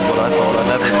race. That's what I thought. I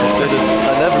never considered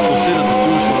the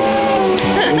two.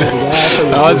 So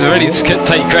I was ready to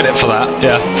take credit for that.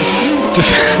 Yeah.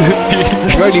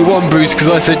 You only won, Bruce, because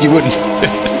I said you wouldn't. I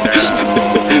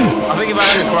think if I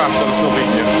had a crash, I'd still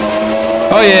beat you.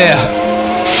 Oh yeah.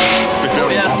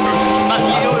 Yes.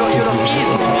 You'd have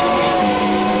easily beat me.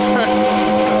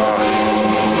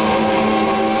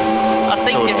 I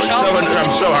think if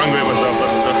I'm so angry at myself.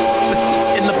 That's just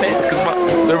in the pits because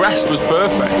the rest was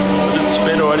perfect. I didn't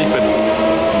spin or anything.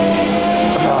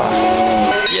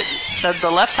 Yeah, the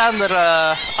left-hander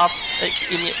up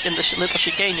in the little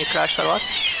chicane you crashed or what?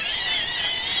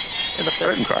 In the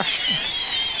I didn't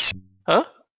crash. Huh?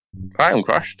 I haven't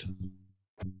crashed.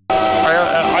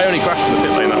 I only crashed in the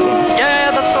pit lane that one.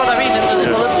 Yeah, that's what I mean, in the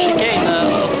little chicane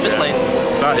of the pit lane.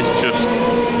 That is just...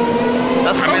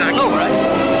 That's so slow, right?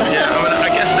 Yeah, I mean, I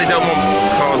guess they don't want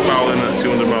cars barreling at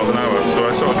 200 miles an hour, so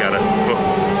I sort of get it, but...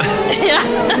 Yeah!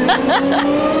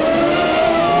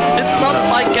 It's not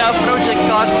like Project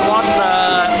Cars 1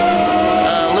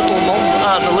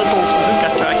 the little Suzuka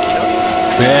track, you know?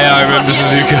 Yeah, I remember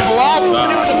Suzuka.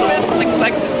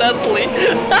 Accidentally.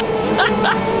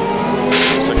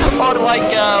 Or like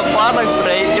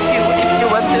Banagray, if you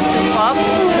went in too fast,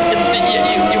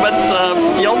 you went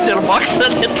beyond your box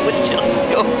and it would just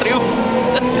go through.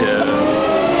 Yeah.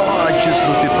 Oh, I just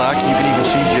looked it back, you can even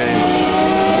see James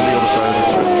on the other side of the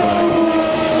track.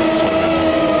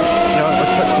 You know, I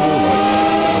touched the wall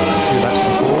like 2 laps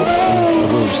before, and the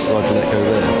wheel just decided to let go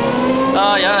there.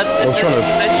 Oh yeah, I was trying to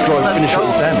finish it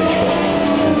with damage, but...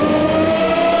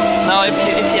 No, if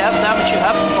you have damage, you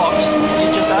have to box.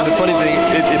 You just have The funny thing,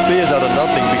 it appears out of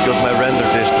nothing because my render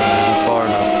distance isn't far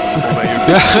enough.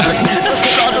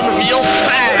 Sudden wheel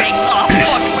bang! Oh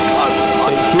fuck my car!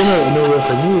 It came out of nowhere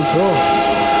for me as well.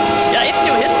 Yeah, if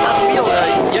you hit that wheel,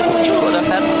 you would have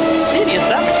had serious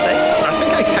damage, eh? I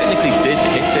think I technically did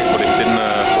hit it, but it didn't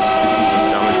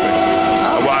damage me.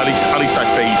 Well, at least I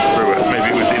phased through it.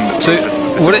 Maybe it was in the... So,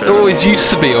 what it always used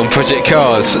to be on Project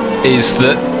Cars is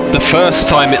that the first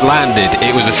time it landed,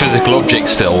 it was a physical object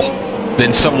still.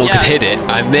 Then someone could hit it,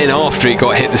 and then after it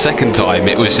got hit the second time,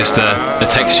 it was just a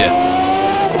texture.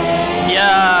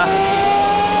 Yeah.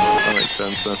 That makes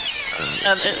sense then.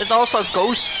 And it also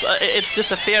goes, it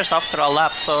disappears after a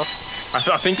lap, so... I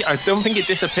don't think it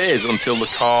disappears until the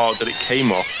car that it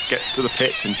came off gets to the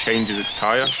pits and changes its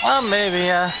tyre. Well, maybe,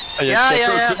 yeah.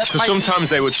 Yeah. Because sometimes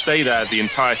they would stay there the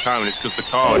entire time, and it's because the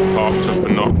car had parked up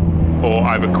and not, or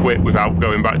either quit without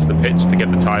going back to the pits to get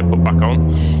the tyre put back on.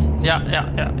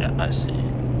 Yeah, I see.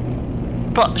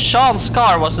 But Sean's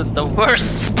car was in the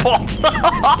worst spot.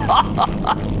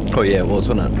 Oh yeah, it was,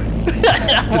 wasn't it?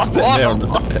 Just sitting there on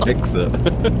the exit.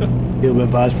 Feel a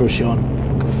bit bad for Sean.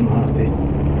 Wasn't happy.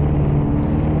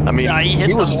 I mean, Yeah, he hit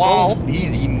he was the wall.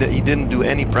 he didn't do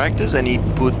any practice, and he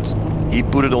put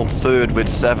it on third with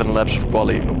 7 laps of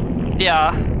quali.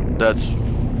 Yeah. That's...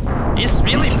 He's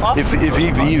really fast. If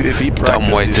he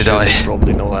practiced way this to shit, die. it'd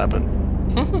probably not happen.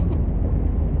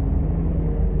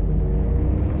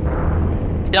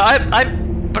 Yeah,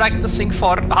 I'm practicing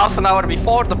for half an hour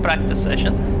before the practice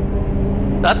session.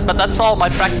 But that's all my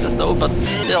practice though, but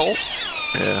still.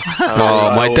 Yeah.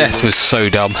 Oh, my death was so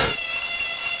dumb.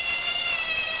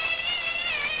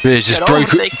 Rear just That broke.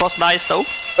 overtake was nice though.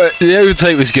 The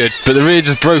overtake was good, but the rear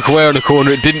just broke away on the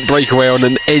corner. It didn't break away on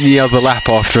any other lap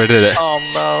after I did it. Oh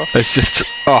no. It's just,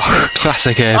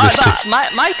 classic air mystery.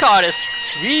 My car is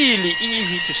really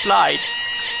easy to slide,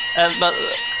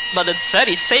 but it's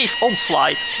very safe on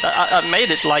slide. I made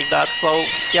it like that, so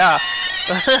yeah.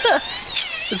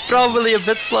 It's probably a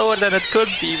bit slower than it could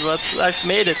be, but I've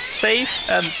made it safe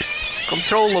and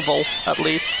controllable at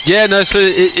least. Yeah, no, so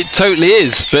it totally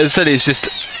is. But as I said, it's just,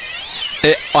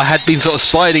 I had been sort of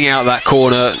sliding out that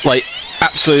corner, like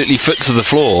absolutely foot to the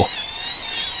floor,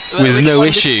 with no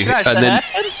issue, and then.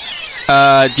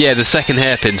 Yeah, the second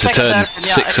hairpin to turn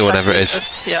 6 or whatever it is.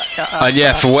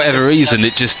 And for whatever reason,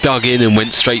 it just dug in and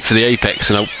went straight for the apex,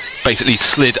 and I basically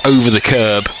slid over the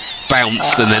curb,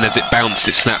 bounced, and then as it bounced,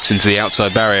 it snapped into the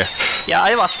outside barrier. Yeah,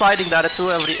 I was sliding that too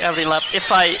every lap.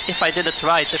 If I did it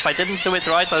right, if I didn't do it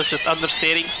right, I was just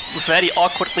understeering very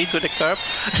awkwardly to the curb.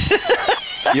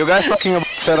 You guys talking about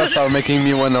setups are making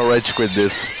me want to rage quit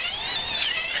this.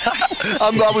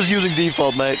 I was using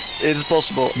default, mate. It's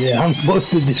possible. Yeah, I'm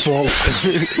supposed to default.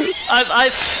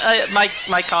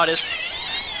 My car is...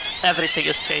 Everything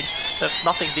is changed. There's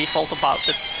nothing default about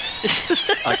it.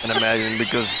 I can imagine,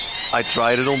 because I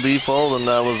tried it on default and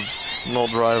that was not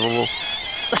drivable.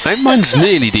 I think mine's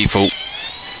nearly default.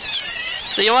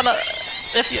 So you wanna...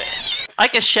 I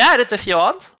can share it if you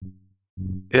want.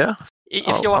 Yeah?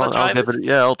 If you wanna try it.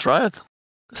 Yeah, I'll try it.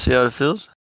 See how it feels.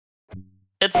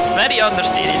 It's very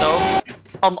understeery though,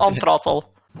 on throttle,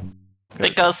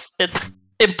 because it's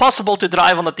impossible to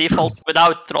drive on the default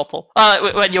without throttle,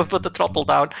 when you put the throttle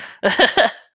down.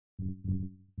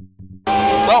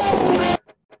 Well,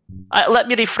 let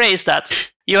me rephrase that.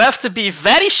 You have to be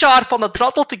very sharp on the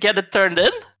throttle to get it turned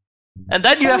in, and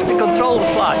then you have to control the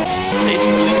slide,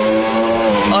 basically.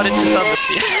 Or it just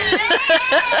understeers.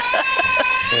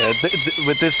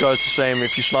 With this car, it's the same.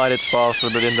 If you slide, it's faster,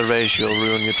 but in the race, you'll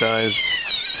ruin your tires.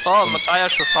 Oh, my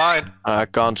tires are fine. I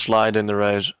can't slide in the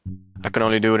race. I can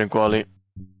only do it in quali.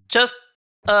 Just,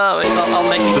 wait, I'll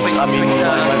make it quick. I mean,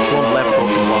 my front left got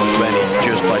to 120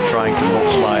 just by trying to not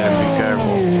slide and be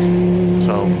careful.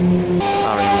 So,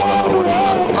 I don't even want to know what it is.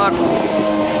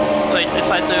 Wait, if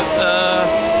I do,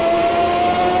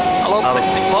 hello,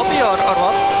 quick lobby or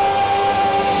what?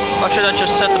 Or should I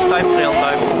just set the time trail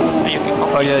time? You can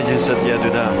oh yeah, you said, yeah,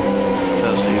 do that.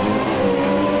 That's easy.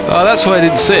 Oh, that's why I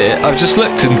didn't see it. I've just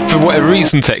looked, and for whatever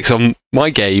reason, Tex, on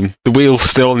my game, the wheel's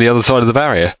still on the other side of the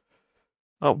barrier.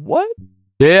 Oh, what?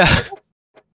 Yeah.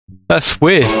 That's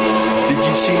weird. Did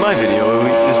you see my video?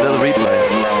 Is that a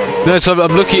replay? No, so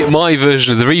I'm looking at my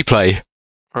version of the replay.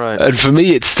 Right. And for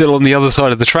me, it's still on the other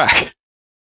side of the track.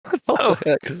 What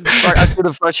the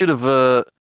heck? I should have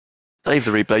saved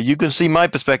the replay. You can see my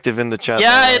perspective in the chat.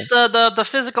 Yeah, the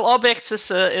physical objects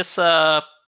is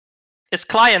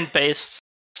client based.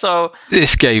 So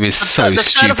this game is so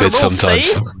stupid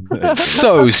sometimes. It's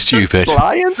so stupid.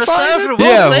 The server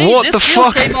will say what the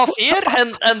fuck came off here,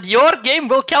 and your game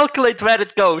will calculate where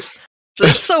it goes. So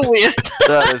it's so weird.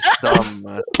 That is dumb,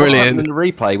 man. Brilliant. In the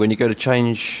replay, when you go to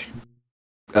change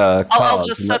cars, I'll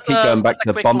just and keep going back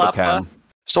to the bumper cam.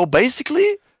 So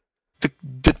basically,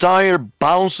 the tire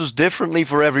bounces differently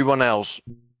for everyone else.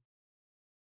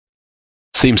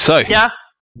 Seems so. Yeah.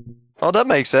 Oh, that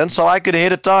makes sense. So I could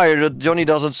hit a tire that Johnny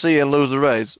doesn't see and lose the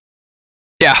race.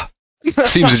 Yeah.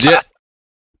 Seems legit.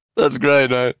 That's great,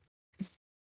 man.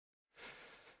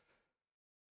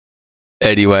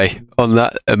 Anyway, on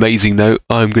that amazing note,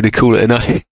 I'm going to call it a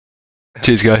night.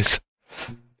 Cheers, guys.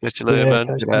 Catch you later,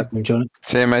 man. Johnny.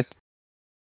 See you, mate.